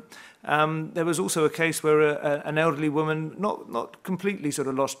different. There was also a case where an elderly woman, not completely sort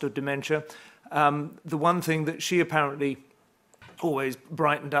of lost to dementia, the one thing that she apparently always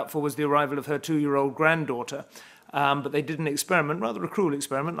brightened up for was the arrival of her 2-year-old granddaughter. But they did an experiment, rather a cruel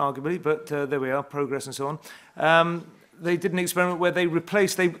experiment, arguably, but there we are, progress and so on. They did an experiment where they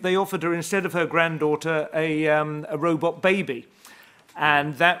replaced, they offered her, instead of her granddaughter, a robot baby.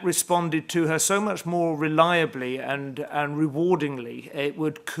 And that responded to her so much more reliably and rewardingly. It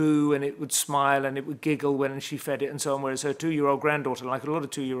would coo and it would smile and it would giggle when she fed it and so on, whereas her 2-year-old granddaughter, like a lot of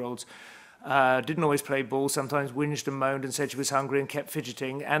 2-year-olds, didn't always play ball, sometimes whinged and moaned and said she was hungry and kept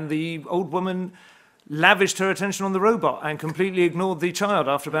fidgeting. And the old woman lavished her attention on the robot and completely ignored the child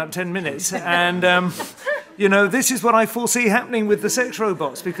after about 10 minutes. And, you know, this is what I foresee happening with the sex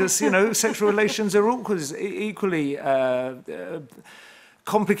robots, because, you know, sexual relations are equally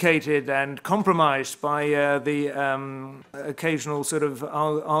complicated and compromised by the occasional sort of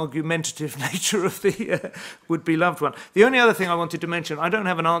argumentative nature of the would-be loved one. The only other thing I wanted to mention, I don't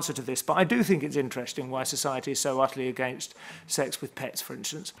have an answer to this, but I do think it's interesting why society is so utterly against sex with pets, for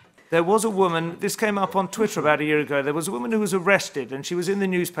instance. There was a woman, this came up on Twitter about a year ago, there was a woman who was arrested and she was in the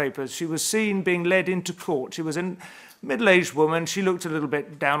newspapers. She was seen being led into court. She was a middle-aged woman. She looked a little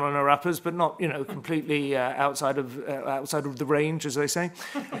bit down on her uppers, but not, you know, completely outside of the range, as they say.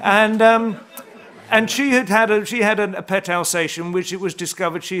 And she had a pet Alsatian, which it was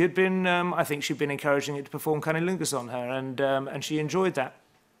discovered she had been, I think she'd been encouraging it to perform cunnilingus on her, and she enjoyed that.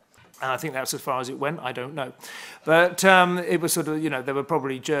 And I think that's as far as it went. I don't know. But it was sort of, you know, there were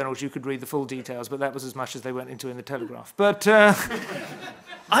probably journals you could read the full details, but that was as much as they went into in the Telegraph. But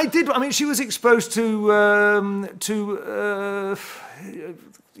I mean, she was exposed to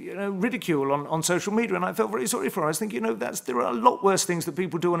you know, ridicule on social media, and I felt very sorry for her. I was thinking, you know, there are a lot worse things that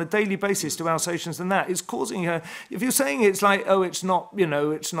people do on a daily basis to Alsatians than that. It's causing her, if you're saying it's like, oh, it's not, you know,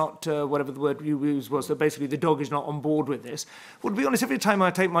 it's not, whatever the word you used was, that basically the dog is not on board with this. Well, to be honest, every time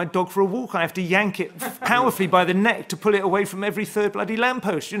I take my dog for a walk, I have to yank it powerfully by the neck to pull it away from every third bloody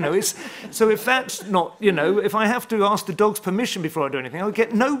lamppost, you know. So if that's not, you know, if I have to ask the dog's permission before I do anything, I'll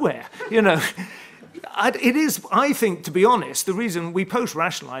get nowhere, you know. It is, I think, to be honest, the reason we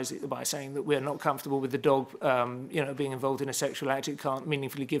post-rationalise it by saying that we're not comfortable with the dog, you know, being involved in a sexual act it can't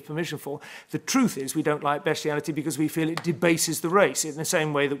meaningfully give permission for. The truth is we don't like bestiality because we feel it debases the race in the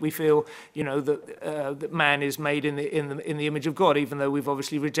same way that we feel, you know, that man is made in the image of God, even though we've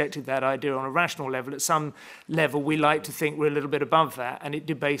obviously rejected that idea on a rational level. At some level, we like to think we're a little bit above that, and it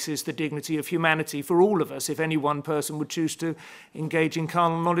debases the dignity of humanity for all of us if any one person would choose to engage in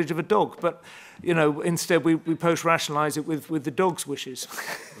carnal knowledge of a dog. But you know, instead we post-rationalise it with the dog's wishes.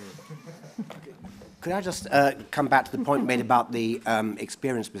 Could I just come back to the point made about the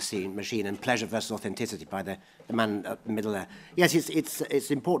experience machine and pleasure versus authenticity by the man up the middle there? Yes, it's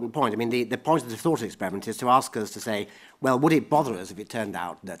an important point. I mean, the point of the thought experiment is to ask us to say, well, would it bother us if it turned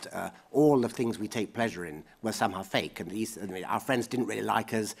out that all the things we take pleasure in were somehow fake, and our friends didn't really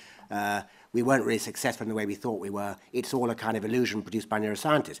like us, we weren't really successful in the way we thought we were. It's all a kind of illusion produced by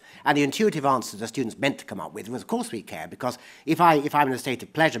neuroscientists. And the intuitive answer the students meant to come up with was, of course we care, because if I'm in a state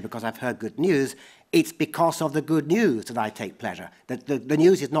of pleasure because I've heard good news, it's because of the good news that I take pleasure. The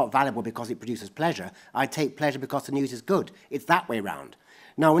news is not valuable because it produces pleasure. I take pleasure because the news is good. It's that way round.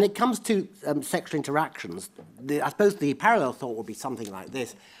 Now, when it comes to sexual interactions, I suppose the parallel thought would be something like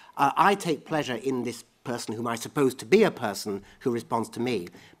this. I take pleasure in this person whom I suppose to be a person who responds to me,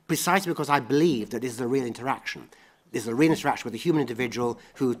 precisely because I believe that this is a real interaction. This is a real interaction with a human individual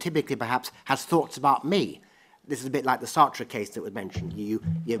who typically perhaps has thoughts about me. This is a bit like the Sartre case that was mentioned,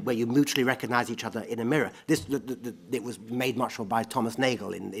 where you mutually recognize each other in a mirror. It was made much of by Thomas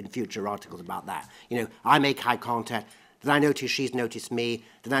Nagel in future articles about that. You know, I make eye contact, then I notice she's noticed me,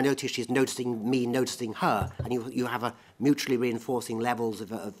 then I notice she's noticing me, noticing her, and you have a mutually reinforcing levels of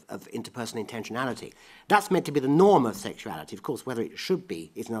interpersonal intentionality. That's meant to be the norm of sexuality. Of course, whether it should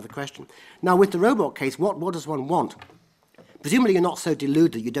be is another question. Now, with the robot case, what does one want? Presumably you're not so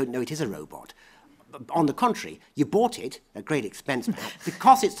deluded you don't know it is a robot. On the contrary, you bought it at great expense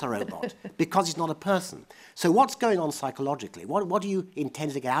because it's a robot, because it's not a person. So what's going on psychologically? What do you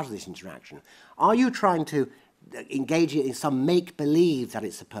intend to get out of this interaction? Are you trying to engage it in some make-believe that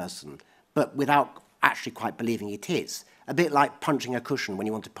it's a person, but without actually quite believing it is? A bit like punching a cushion when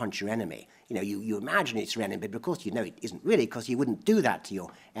you want to punch your enemy. You know, you imagine it's your enemy, but of course you know it isn't really, because you wouldn't do that to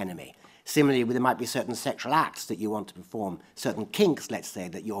your enemy. Similarly, there might be certain sexual acts that you want to perform, certain kinks, let's say,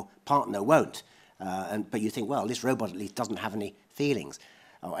 that your partner won't. But you think, well, this robot at least doesn't have any feelings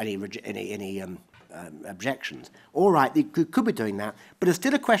or any objections. All right, they could be doing that, but there's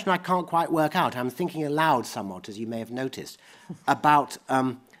still a question I can't quite work out. I'm thinking aloud somewhat, as you may have noticed, about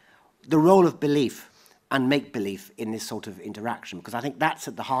the role of belief and make-belief in this sort of interaction, because I think that's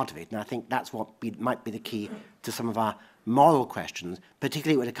at the heart of it, and I think that's what might be the key to some of our moral questions,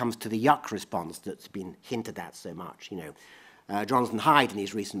 particularly when it comes to the yuck response that's been hinted at so much, you know. Jonathan Hyde, in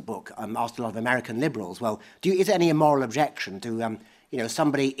his recent book, asked a lot of American liberals, well, is there any immoral objection to you know,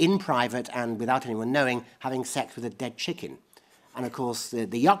 somebody in private and without anyone knowing having sex with a dead chicken? And of course, the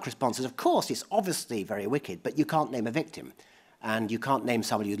yuck response is, of course, it's obviously very wicked, but you can't name a victim. And you can't name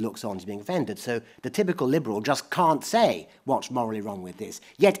somebody who looks on as being offended. So the typical liberal just can't say what's morally wrong with this.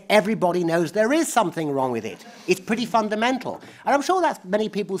 Yet everybody knows there is something wrong with it. It's pretty fundamental. And I'm sure that's many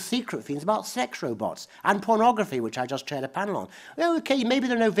people's secret feelings about sex robots and pornography, which I just chaired a panel on. Well, okay, maybe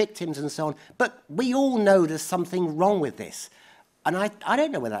there are no victims and so on, but we all know there's something wrong with this. And I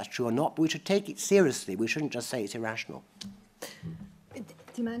don't know whether that's true or not, but we should take it seriously. We shouldn't just say it's irrational.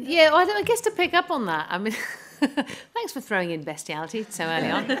 Timandra? Yeah, I guess to pick up on that, I mean, thanks for throwing in bestiality so early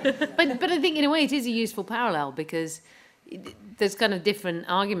on. But I think in a way it is a useful parallel, because there's kind of different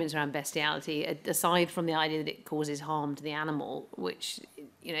arguments around bestiality, aside from the idea that it causes harm to the animal, which,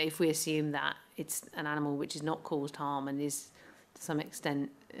 you know, if we assume that it's an animal which has not caused harm and is to some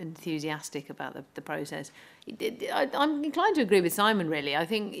extent enthusiastic about the process, I'm inclined to agree with Simon, really. I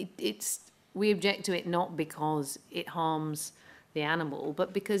think we object to it not because it harms the animal,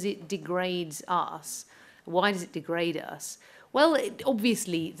 but because it degrades us. Why does it degrade us? Well,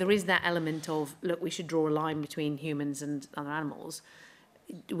 obviously, there is that element of, look, we should draw a line between humans and other animals,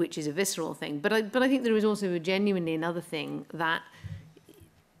 which is a visceral thing. But I think there is also genuinely another thing, that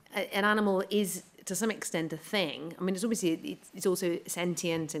an animal is, to some extent, a thing. I mean, it's obviously, it's also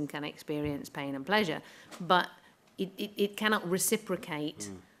sentient and can experience pain and pleasure, but it cannot reciprocate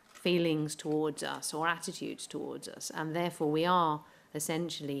feelings towards us or attitudes towards us, and therefore we are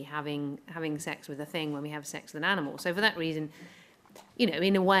essentially having sex with a thing when we have sex with an animal. So for that reason, you know,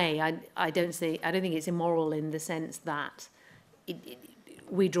 in a way, I don't think it's immoral in the sense that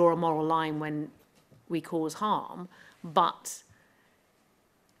we draw a moral line when we cause harm, but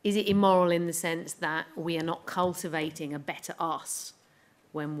is it immoral in the sense that we are not cultivating a better us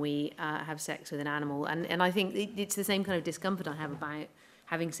when we have sex with an animal? And I think it's the same kind of discomfort I have about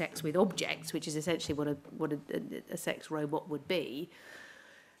having sex with objects, which is essentially what a sex robot would be,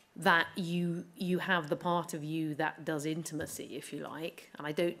 that you have the part of you that does intimacy, if you like. And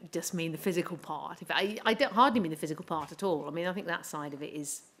I don't just mean the physical part. I don't hardly mean the physical part at all. I mean, I think that side of it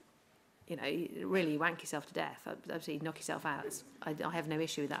is, you know, really wank yourself to death, absolutely knock yourself out. I have no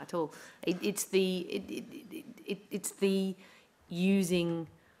issue with that at all. It's the using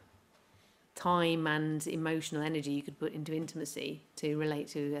time and emotional energy you could put into intimacy to relate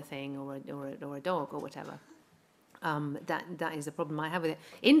to a thing or a dog or whatever. That is the problem I have with it.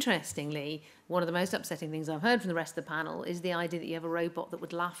 Interestingly, one of the most upsetting things I've heard from the rest of the panel is the idea that you have a robot that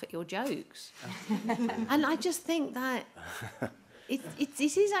would laugh at your jokes. And I just think that it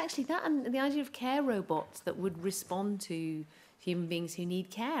is actually that, and the idea of care robots that would respond to human beings who need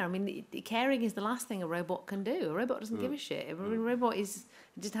care. I mean, caring is the last thing a robot can do. A robot doesn't give a shit. A robot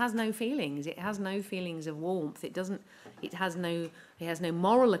just has no feelings. It has no feelings of warmth. It has no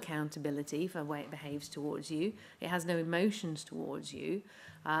moral accountability for the way it behaves towards you. It has no emotions towards you.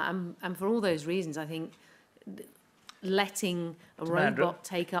 And for all those reasons, I think letting a robot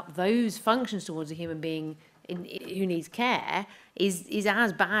take up those functions towards a human being who needs care is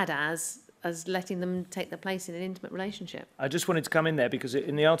as bad as letting them take their place in an intimate relationship. I just wanted to come in there because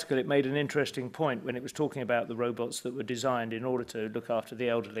in the article it made an interesting point when it was talking about the robots that were designed in order to look after the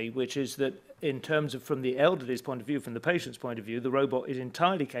elderly, which is that in terms of from the elderly's point of view, from the patient's point of view, the robot is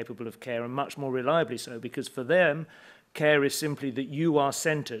entirely capable of care, and much more reliably so, because for them, care is simply that you are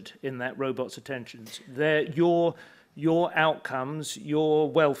centred in that robot's attentions. Your outcomes, your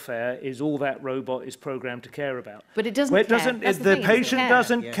welfare is all that robot is programmed to care about. But it doesn't care. The patient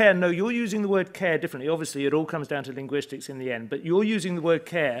doesn't care. No, you're using the word care differently. Obviously, it all comes down to linguistics in the end. But you're using the word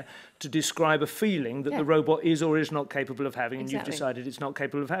care to describe a feeling that the robot is or is not capable of having, and you've decided it's not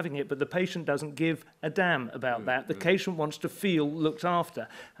capable of having it. But the patient doesn't give a damn about that. The patient wants to feel looked after.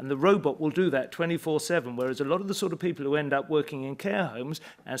 And the robot will do that 24/7, whereas a lot of the sort of people who end up working in care homes,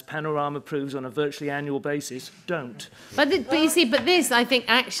 as Panorama proves on a virtually annual basis, don't. But you see, this, I think,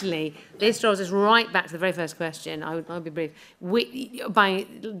 actually, this draws us right back to the very first question. I'll be brief. What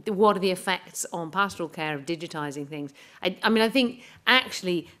are the effects on pastoral care of digitising things? I mean, I think,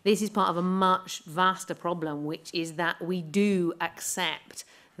 actually, this is part of a much vaster problem, which is that we do accept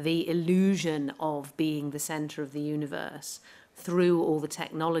the illusion of being the centre of the universe through all the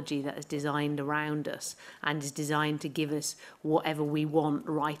technology that is designed around us and is designed to give us whatever we want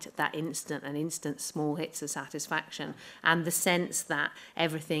right at that instant, an instant small hits of satisfaction, and the sense that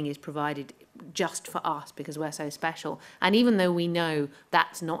everything is provided just for us because we're so special. And even though we know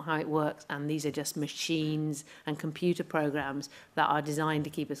that's not how it works, and these are just machines and computer programs that are designed to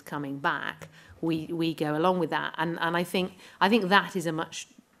keep us coming back, we go along with that. And I think that is a much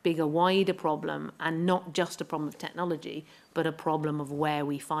bigger, wider problem, and not just a problem of technology, but a problem of where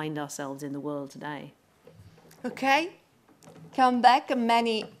we find ourselves in the world today. Okay, come back,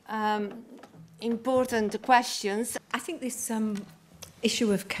 many important questions. I think this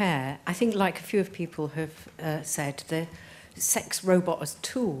issue of care, I think like a few of people have said, the sex robot as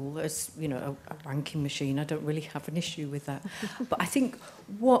tool, as, you know, a wanking machine, I don't really have an issue with that. But I think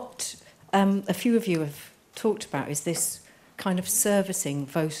what a few of you have talked about is this kind of servicing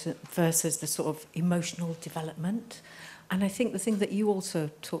versus the sort of emotional development. And I think the thing that you also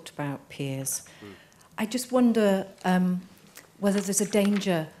talked about, Piers, I just wonder whether there's a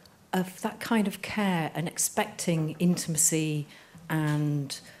danger of that kind of care and expecting intimacy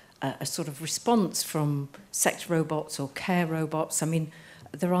and a sort of response from sex robots or care robots. I mean,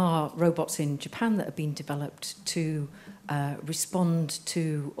 there are robots in Japan that have been developed to respond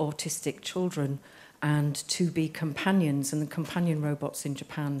to autistic children and to be companions, and the companion robots in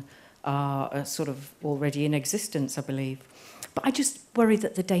Japan are sort of already in existence, I believe. But I just worry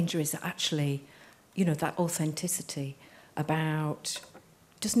that the danger is that actually, you know, that authenticity about,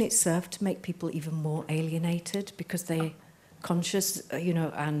 doesn't it serve to make people even more alienated because they're conscious, you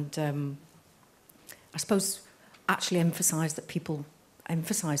know, and I suppose actually emphasise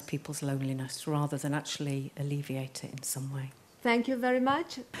people's loneliness rather than actually alleviate it in some way. Thank you very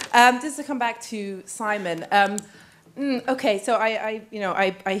much. Just to come back to Simon. Okay, so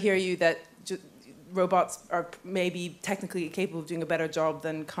I hear you that robots are maybe technically capable of doing a better job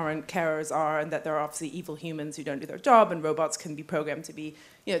than current carers are, and that there are obviously evil humans who don't do their job, and robots can be programmed to be,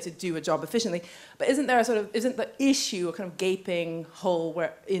 you know, to do a job efficiently. But isn't the issue a kind of gaping hole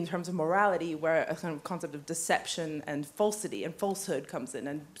where, in terms of morality, where a kind of concept of deception and falsity and falsehood comes in,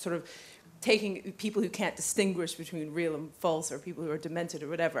 and sort of taking people who can't distinguish between real and false, or people who are demented or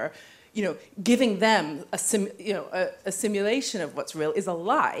whatever, you know, giving them a simulation of what's real is a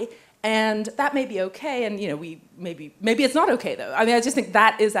lie. And that may be okay, and you know, maybe it's not okay though. I mean, I just think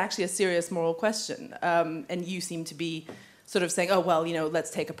that is actually a serious moral question. And you seem to be sort of saying, oh well, you know, let's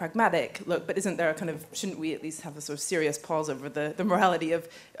take a pragmatic look. But isn't there a kind of, shouldn't we at least have a sort of serious pause over the morality of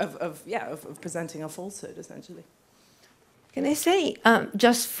presenting a falsehood, essentially? Can I say,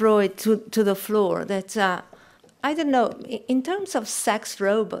 just throw it to the floor, that I don't know, in terms of sex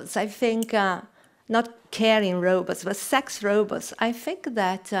robots, I think, not caring robots, but sex robots, I think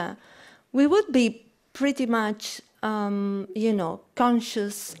that we would be pretty much, you know,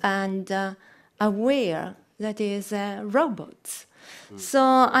 conscious and aware that is robots. So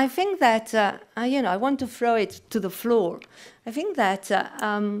I think that, you know, I want to throw it to the floor. I think that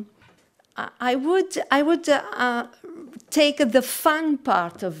I would take the fun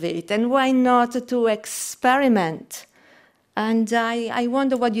part of it, and why not to experiment? And I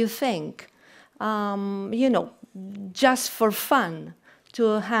wonder what you think. You know, just for fun,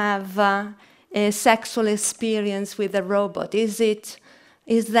 to have a sexual experience with a robot. Is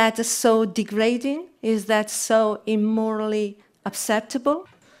that so degrading? Is that so immorally acceptable?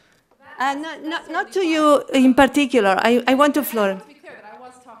 Not to you in particular. I want to Flora. To be clear, that I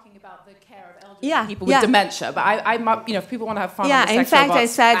was talking about the care of elderly people with dementia, but I'm you know, if people want to have fun with sex in fact, robots, I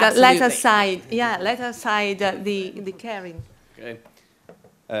said absolutely. let aside the caring. Okay.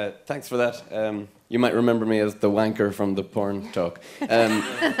 Thanks for that. You might remember me as the wanker from the porn talk.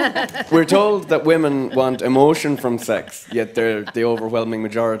 We're told that women want emotion from sex, yet they're the overwhelming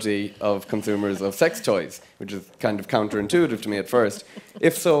majority of consumers of sex toys, which is kind of counterintuitive to me at first.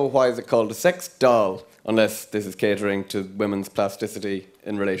 If so, why is it called a sex doll, unless this is catering to women's plasticity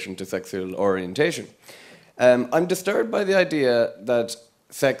in relation to sexual orientation? I'm disturbed by the idea that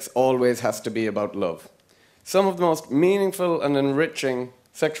sex always has to be about love. Some of the most meaningful and enriching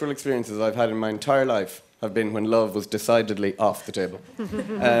sexual experiences I've had in my entire life have been when love was decidedly off the table.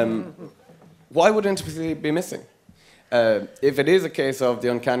 Why would intimacy be missing? If it is a case of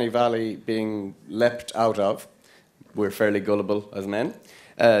the uncanny valley being leapt out of, we're fairly gullible as men,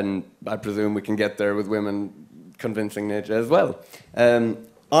 and I presume we can get there with women convincing it as well.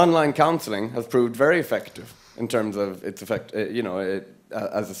 Online counselling has proved very effective in terms of its effect,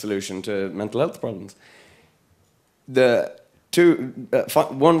 as a solution to mental health problems.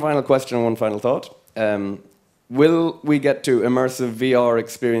 One final question and one final thought. Will we get to immersive VR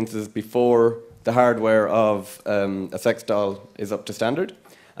experiences before the hardware of a sex doll is up to standard?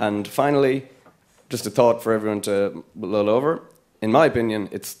 And finally, just a thought for everyone to mull over. In my opinion,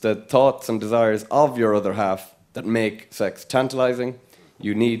 it's the thoughts and desires of your other half that make sex tantalising.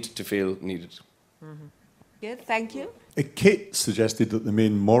 You need to feel needed. Mm-hmm. Good, thank you. Kate suggested that the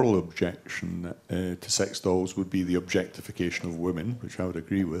main moral objection to sex dolls would be the objectification of women, which I would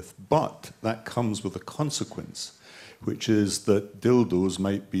agree with, but that comes with a consequence, which is that dildos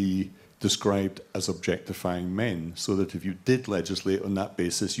might be described as objectifying men, so that if you did legislate on that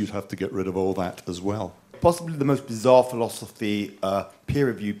basis, you'd have to get rid of all that as well. Possibly the most bizarre philosophy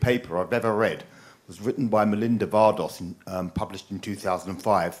peer-reviewed paper I've ever read was written by Melinda Vardos, published in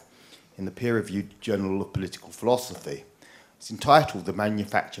 2005. In the peer-reviewed Journal of Political Philosophy. It's entitled The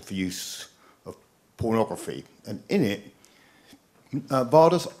Manufacture for Use of Pornography. And in it,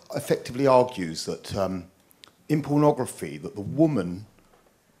 Vardas effectively argues that in pornography, that the woman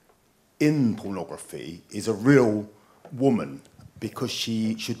in pornography is a real woman, because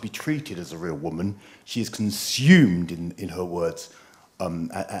she should be treated as a real woman. She is consumed, in her words,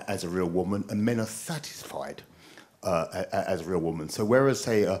 as a real woman, and men are satisfied as a real woman. So whereas,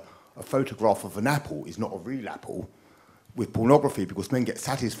 say, a photograph of an apple is not a real apple, with pornography, because men get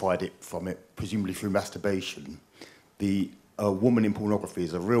satisfied from it, presumably through masturbation, the woman in pornography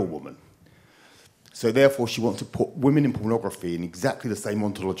is a real woman. So therefore, she wants to put women in pornography in exactly the same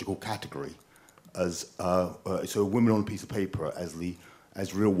ontological category as so a woman on a piece of paper as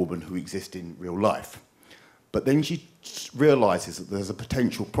real women who exist in real life. But then she realises that there's a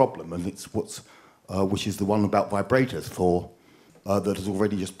potential problem, and it's which is the one about vibrators that has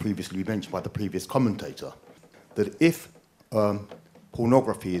already just previously been mentioned by the previous commentator. That if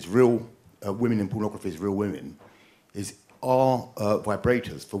pornography is real, women in pornography is real women, are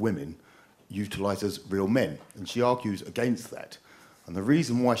vibrators for women utilised as real men? And she argues against that. And the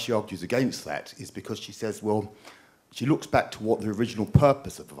reason why she argues against that is because she says, well, she looks back to what the original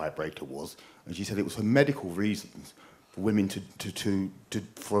purpose of the vibrator was, and she said it was for medical reasons, for women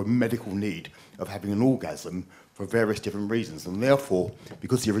for a medical need of having an orgasm for various different reasons. And therefore,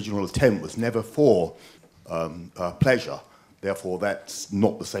 because the original attempt was never for pleasure, therefore that's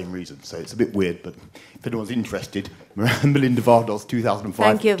not the same reason. So it's a bit weird, but if anyone's interested, Melinda Vardos, 2005.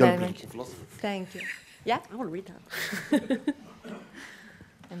 Thank you very much. Thank you. Yeah? I want to read that.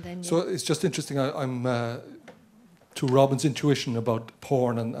 And then so it's just interesting. I'm to Robin's intuition about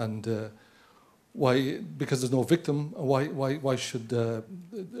porn and why, because there's no victim, why should there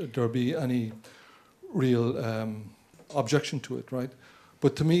be any real objection to it, right?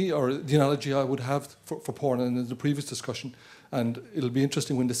 But to me, or the analogy I would have for porn, and in the previous discussion, and it'll be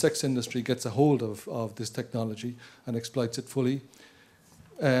interesting when the sex industry gets a hold of this technology and exploits it fully.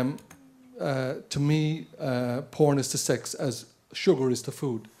 To me, porn is to sex as sugar is to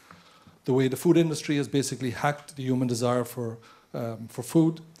food. The way the food industry has basically hacked the human desire for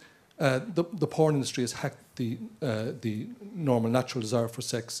food, the porn industry has hacked the normal, natural desire for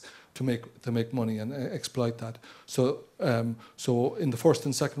sex to make money and exploit that. So in the First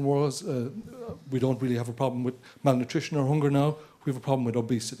and Second Worlds, we don't really have a problem with malnutrition or hunger now. We have a problem with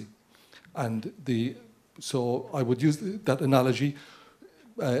obesity, and so I would use that analogy.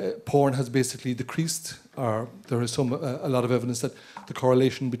 Porn has basically decreased, or there is a lot of evidence that the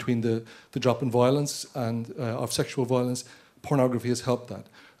correlation between the drop in violence and of sexual violence, pornography has helped that,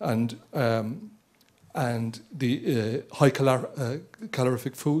 and the high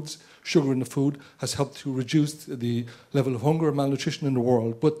calorific foods, sugar in the food, has helped to reduce the level of hunger and malnutrition in the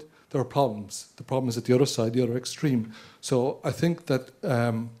world. But there are problems. The problem is at the other side, the other extreme. So I think that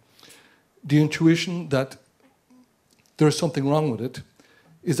the intuition that there is something wrong with it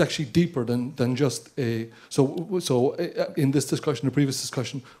is actually deeper than just a... So in this discussion, the previous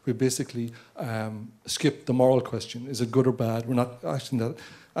discussion, we basically skipped the moral question. Is it good or bad? We're not asking that.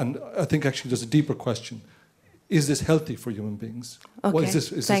 And I think actually there's a deeper question. Is this healthy for human beings? Okay,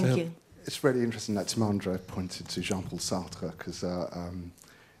 Thank you. It's really interesting that Timandra pointed to Jean-Paul Sartre, because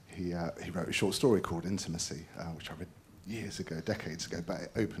he wrote a short story called Intimacy, which I read years ago, decades ago, but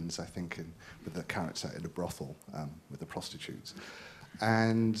it opens, I think, with the character in a brothel with the prostitutes.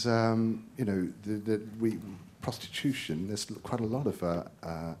 And, prostitution, there's quite a lot of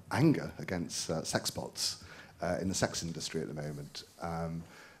anger against sex bots in the sex industry at the moment.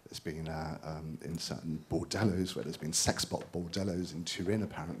 There's been in certain bordellos where there's been sex bot bordellos in Turin,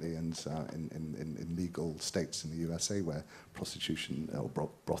 apparently, and in legal states in the USA where prostitution or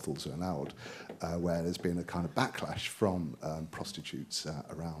brothels are allowed, where there's been a kind of backlash from prostitutes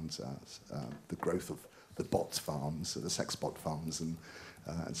around the growth of the bot farms, the sex bot farms, and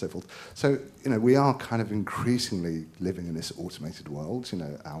so forth. So, we are kind of increasingly living in this automated world.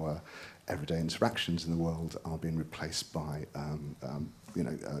 Our everyday interactions in the world are being replaced by,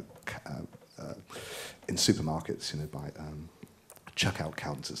 in supermarkets, by checkout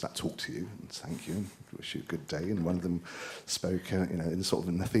counters that talk to you and thank you and wish you a good day. And one of them spoke, in sort of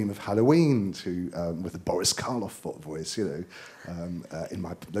in the theme of Halloween with a Boris Karloff voice, in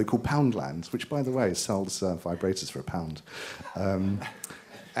my local Poundland, which, by the way, sells vibrators for £1.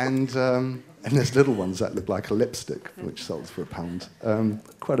 And there's little ones that look like a lipstick, which sells for £1.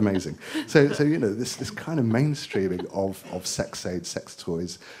 Quite amazing. So this kind of mainstreaming of sex aids, sex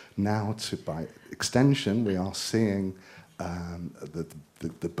toys, now by extension, we are seeing the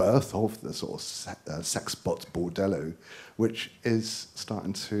birth of the sort of sex bot bordello, which is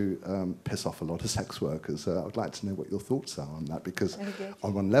starting to piss off a lot of sex workers. I'd like to know what your thoughts are on that, because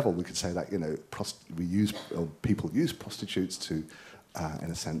on one level we could say that people use prostitutes to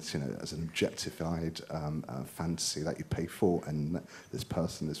in a sense, as an objectified fantasy that you pay for, and this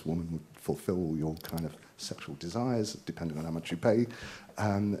person, this woman, would fulfill all your kind of sexual desires, depending on how much you pay,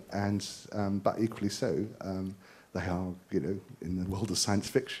 but equally so, they are, in the world of science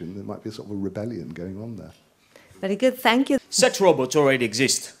fiction, there might be a sort of a rebellion going on there. Very good, thank you. Sex robots already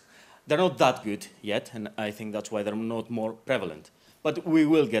exist. They're not that good yet, and I think that's why they're not more prevalent. But we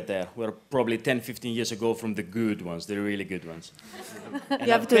will get there. We're probably 10, 15 years ago from the good ones, the really good ones.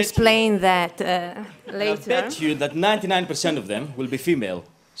 You have to explain that later. I bet you that 99% of them will be female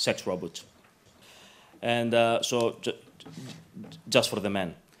sex robots. And so, just for the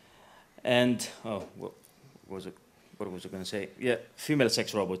men. And, what was I going to say? Yeah, female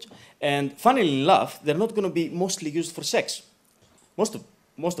sex robots. And funnily enough, they're not going to be mostly used for sex.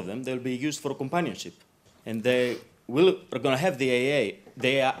 Most of them, they'll be used for companionship. And they are going to have the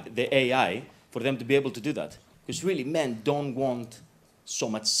AI for them to be able to do that. Because really, men don't want so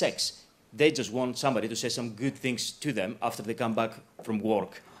much sex. They just want somebody to say some good things to them after they come back from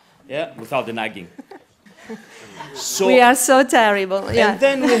work, yeah, without the nagging. So, we are so terrible. Yeah. And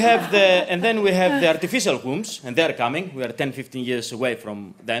then we have the artificial wombs, and they're coming. We are 10, 15 years away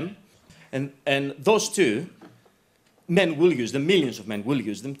from them, and those two, men will use them. Millions of men will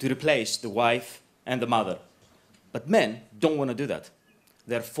use them to replace the wife and the mother. But men don't want to do that.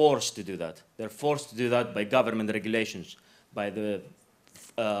 They're forced to do that. They're forced to do that by government regulations, by the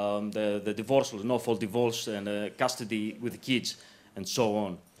divorce, no-fault divorce, and custody with the kids, and so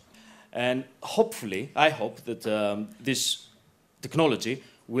on. And hopefully, I hope that this technology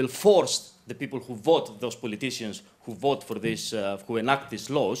will force the people who vote, those politicians who vote for this, who enact these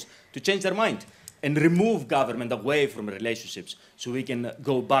laws, to change their mind and remove government away from relationships, so we can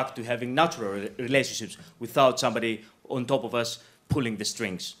go back to having natural relationships without somebody on top of us pulling the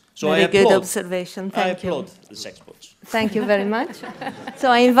strings. So very good observation. Thank you. I applaud the sex bots. Thank you very much. So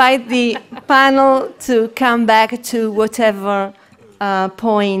I invite the panel to come back to whatever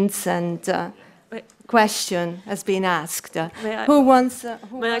points and question has been asked. Who wants?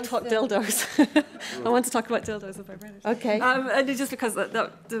 May I talk dildos? I want to talk about dildos and vibrators. Okay. And it's just because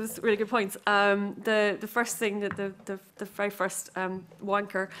that was really good points. The first thing that the very first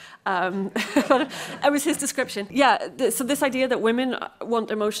wanker, it was his description. Yeah. So this idea that women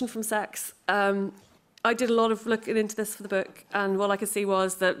want emotion from sex. I did a lot of looking into this for the book, and what I could see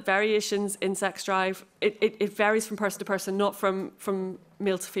was that variations in sex drive, it varies from person to person, not from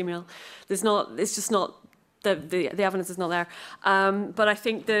male to female. It's just not, the evidence is not there. But I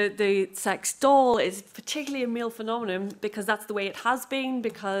think the sex doll is particularly a male phenomenon because that's the way it has been,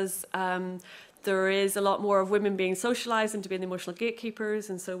 because there is a lot more of women being socialized into being the emotional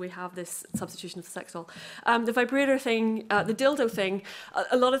gatekeepers, and so we have this substitution of the sex doll. The vibrator thing, the dildo thing,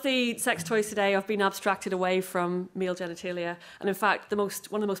 a lot of the sex toys today have been abstracted away from male genitalia, and in fact, one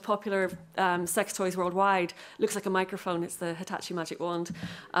of the most popular sex toys worldwide looks like a microphone. It's the Hitachi Magic Wand.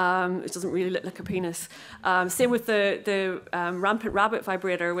 It doesn't really look like a penis. Same with the rampant rabbit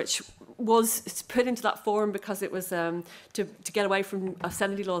vibrator, which was put into that form because it was to get away from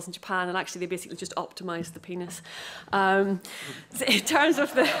obscenity laws in Japan, and actually they basically just optimized the penis. So in terms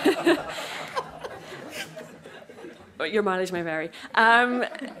of the your mileage may vary.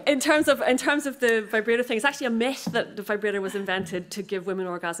 In terms of the vibrator thing, it's actually a myth that the vibrator was invented to give women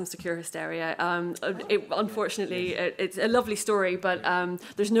orgasms to cure hysteria. Unfortunately, it's a lovely story, but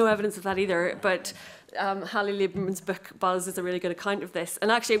there's no evidence of that either. But Hallie Lieberman's book Buzz is a really good account of this,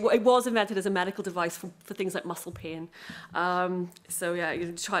 and actually it was invented as a medical device for things like muscle pain. So yeah,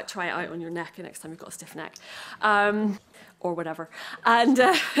 you try it out on your neck next time you've got a stiff neck. Or whatever. And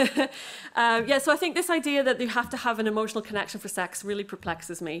yeah, so I think this idea that you have to have an emotional connection for sex really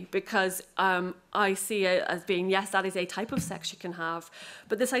perplexes me, because I see it as being, yes, that is a type of sex you can have,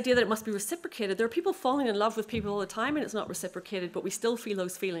 but this idea that it must be reciprocated. There are people falling in love with people all the time and it's not reciprocated, but we still feel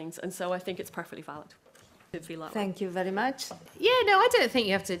those feelings, and so I think it's perfectly valid to feel that way. Thank you very much. Yeah, no, I don't think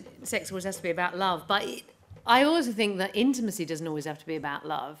sex always has to be about love, but I also think that intimacy doesn't always have to be about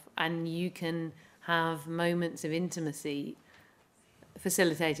love, and you can have moments of intimacy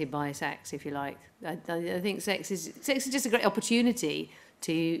facilitated by sex, if you like. I think sex is just a great opportunity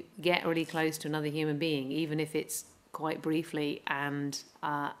to get really close to another human being, even if it's quite briefly and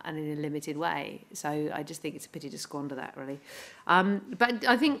in a limited way. So I just think it's a pity to squander that, really. But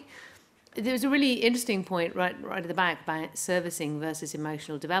I think there was a really interesting point right at the back about servicing versus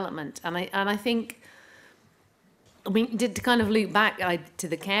emotional development, and I think, I mean, to kind of loop back to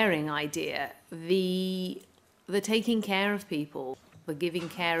the caring idea, the taking care of people, the giving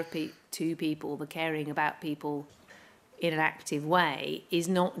care to people, the caring about people in an active way is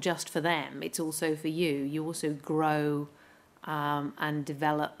not just for them, it's also for you. You also grow and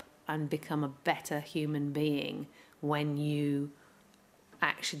develop and become a better human being when you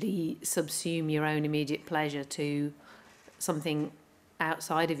actually subsume your own immediate pleasure to something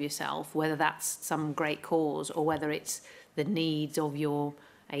outside of yourself, whether that's some great cause or whether it's the needs of your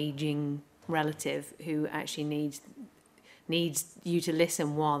aging relative who actually needs you to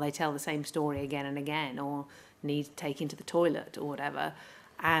listen while they tell the same story again and again, or needs taking to the toilet or whatever.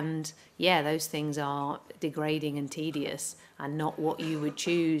 And yeah, those things are degrading and tedious and not what you would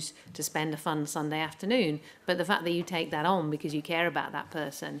choose to spend a fun Sunday afternoon. But the fact that you take that on because you care about that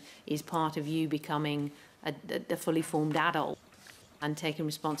person is part of you becoming a fully formed adult and taking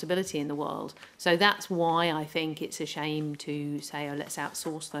responsibility in the world. So that's why I think it's a shame to say, oh, let's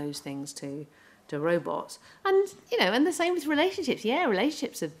outsource those things to robots. And, you know, and the same with relationships. Yeah,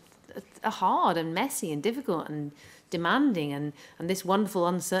 relationships are hard and messy and difficult and demanding, and this wonderful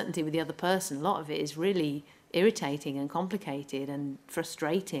uncertainty with the other person, a lot of it is really irritating and complicated and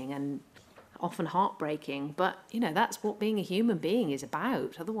frustrating and often heartbreaking. But, you know, that's what being a human being is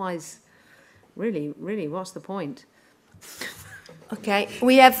about. Otherwise, really, what's the point? Okay,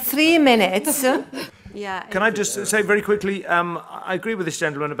 we have 3 minutes. Yeah. Can I just say very quickly, I agree with this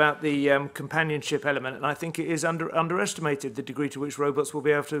gentleman about the companionship element, and I think it is underestimated the degree to which robots will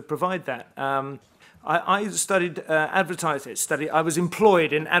be able to provide that. I studied advertising. I was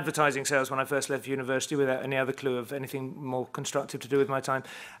employed in advertising sales when I first left university without any other clue of anything more constructive to do with my time.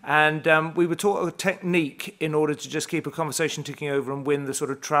 And we were taught a technique in order to just keep a conversation ticking over and win the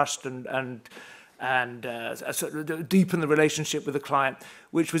sort of trust and sort of deepen the relationship with the client,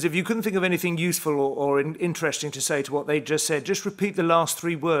 which was if you couldn't think of anything useful or interesting to say to what they just said, just repeat the last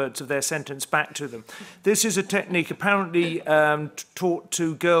 3 words of their sentence back to them. This is a technique apparently taught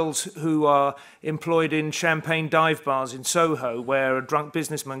to girls who are employed in champagne dive bars in Soho, where a drunk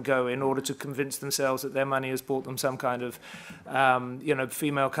businessmen go in order to convince themselves that their money has bought them some kind of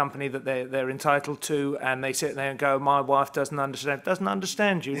female company that they're entitled to, and they sit there and go, my wife doesn't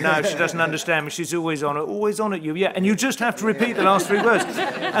understand you. No, she doesn't understand me. She's always on at you. Yeah, and you just have to repeat the last 3 words.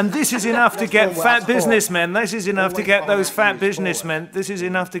 And this is enough to get fat businessmen. This is enough to get those fat businessmen. This is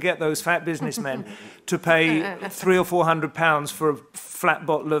enough to get those fat businessmen to pay £300 or £400 for a flat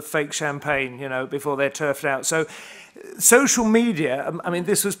bottle of fake champagne, you know, before they're turfed out. So social media, I mean,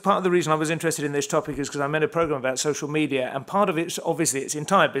 this was part of the reason I was interested in this topic, is because I made a program about social media, and part of it, obviously, its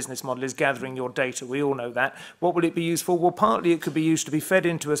entire business model is gathering your data. We all know that. What will it be used for? Well, partly it could be used to be fed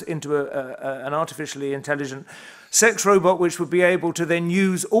into an artificially intelligent sex robot, which would be able to then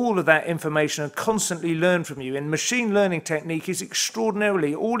use all of that information and constantly learn from you. And machine learning technique is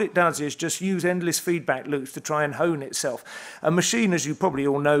extraordinarily, all it does is just use endless feedback loops to try and hone itself. A machine, as you probably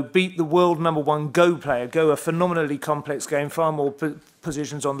all know, beat the world #1 Go player. Go, a phenomenally complex game, far more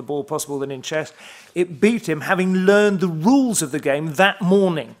positions on the board possible than in chess. It beat him having learned the rules of the game that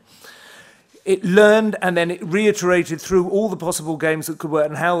morning. It learned and then it reiterated through all the possible games that could work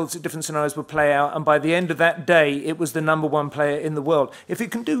and how different scenarios would play out. And by the end of that day, it was the #1 player in the world. If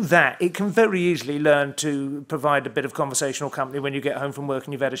it can do that, it can very easily learn to provide a bit of conversational company when you get home from work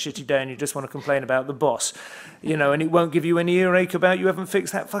and you've had a shitty day and you just want to complain about the boss, you know, and it won't give you any earache about you haven't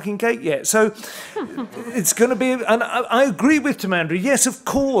fixed that fucking gate yet. So it's going to be, and I agree with Timandra. Yes, of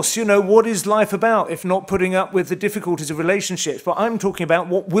course, you know, what is life about if not putting up with the difficulties of relationships? But I'm talking about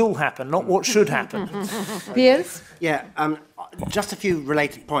what will happen, not what should happen. Piers? Yeah, just a few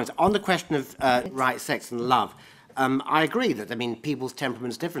related points. On the question of right, sex and love, I agree that, I mean, people's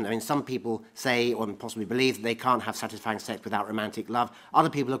temperament's different. I mean, some people say, or possibly believe, that they can't have satisfying sex without romantic love. Other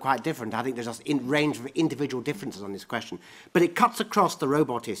people are quite different. I think there's just a range of individual differences on this question. But it cuts across the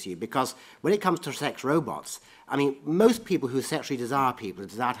robot issue, because when it comes to sex robots, I mean, most people who sexually desire people,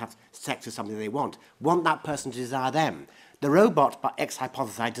 desire to have sex with somebody they want that person to desire them. The robot, by ex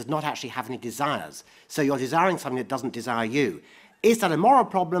hypothesi, does not actually have any desires. So you're desiring something that doesn't desire you. Is that a moral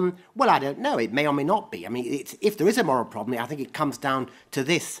problem? Well, I don't know. It may or may not be. I mean, if there is a moral problem, I think it comes down to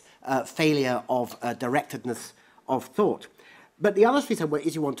this failure of directedness of thought. But the other issue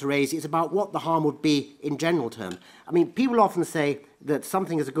you want to raise is about what the harm would be in general terms. I mean, people often say that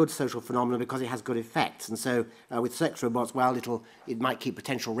something is a good social phenomenon because it has good effects. And so with sex robots, well, it might keep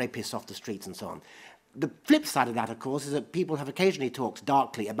potential rapists off the streets and so on. The flip side of that, of course, is that people have occasionally talked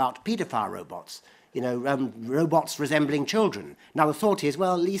darkly about paedophile robots, you know, robots resembling children. Now, the thought is,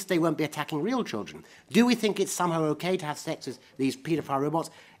 well, at least they won't be attacking real children. Do we think it's somehow okay to have sex with these paedophile robots?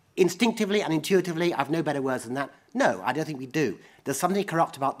 Instinctively and intuitively, I've no better words than that. No, I don't think we do. There's something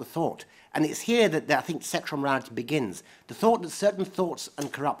corrupt about the thought. And it's here that I think sexual morality begins. The thought that certain thoughts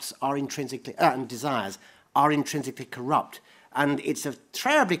and corrupts are intrinsically, and desires are intrinsically corrupt. And it's a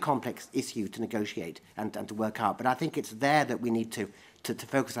terribly complex issue to negotiate and to work out. But I think it's there that we need to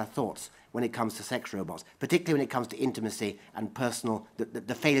focus our thoughts when it comes to sex robots, particularly when it comes to intimacy and personal,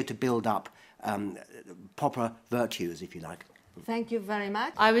 the failure to build up proper virtues, if you like. Thank you very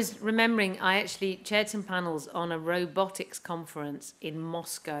much. I was remembering I actually chaired some panels on a robotics conference in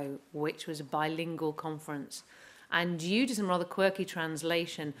Moscow, which was a bilingual conference. And due to some rather quirky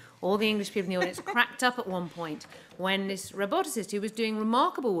translation, all the English people in the audience cracked up at one point when this roboticist, who was doing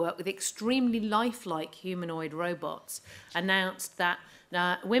remarkable work with extremely lifelike humanoid robots, announced that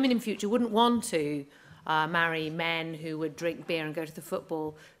women in future wouldn't want to marry men who would drink beer and go to the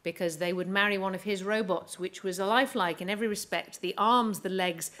football, because they would marry one of his robots, which was lifelike in every respect, the arms, the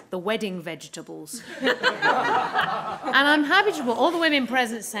legs, the wedding vegetables. And I'm happy to report all the women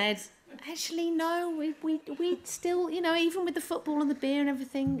present said, actually, no, we still, you know, even with the football and the beer and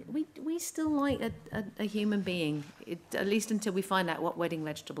everything, we still like a human being, at least until we find out what wedding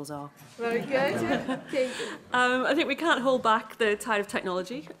vegetables are. Very good. I think we can't hold back the tide of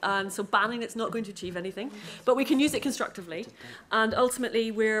technology, so banning it's not going to achieve anything, but we can use it constructively, and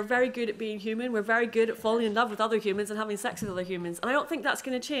ultimately we're very good at being human, we're very good at falling in love with other humans and having sex with other humans, and I don't think that's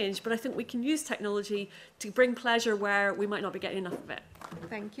going to change, but I think we can use technology to bring pleasure where we might not be getting enough of it.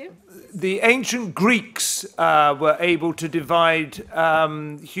 Thank you. The ancient Greeks were able to divide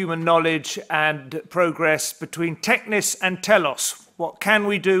human knowledge and progress between technis and telos. What can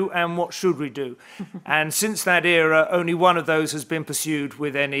we do and what should we do? And since that era, only one of those has been pursued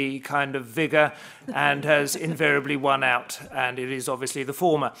with any kind of vigour and has invariably won out. And it is obviously the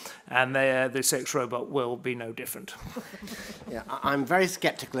former. And the sex robot will be no different. Yeah, I'm very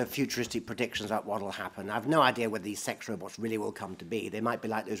sceptical of futuristic predictions about what will happen. I have no idea whether these sex robots really will come to be. They might be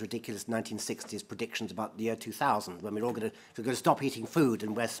like those ridiculous 1960s predictions about the year 2000, when we're all going to stop eating food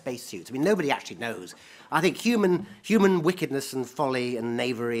and wear spacesuits. I mean, nobody actually knows. I think human wickedness and folly and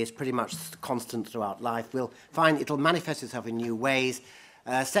knavery is pretty much constant throughout life. We'll find it'll manifest itself in new ways.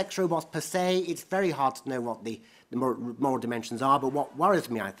 Sex robots per se, it's very hard to know what the moral dimensions are, but what worries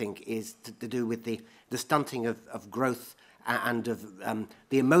me, I think, is to do with the stunting of growth and of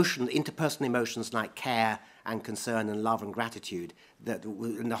the interpersonal emotions like care and concern and love and gratitude.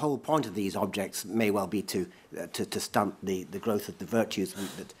 And the whole point of these objects may well be to stunt the growth of the virtues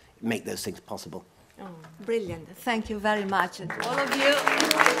that make those things possible. Oh, brilliant. Thank you very much. And all of you.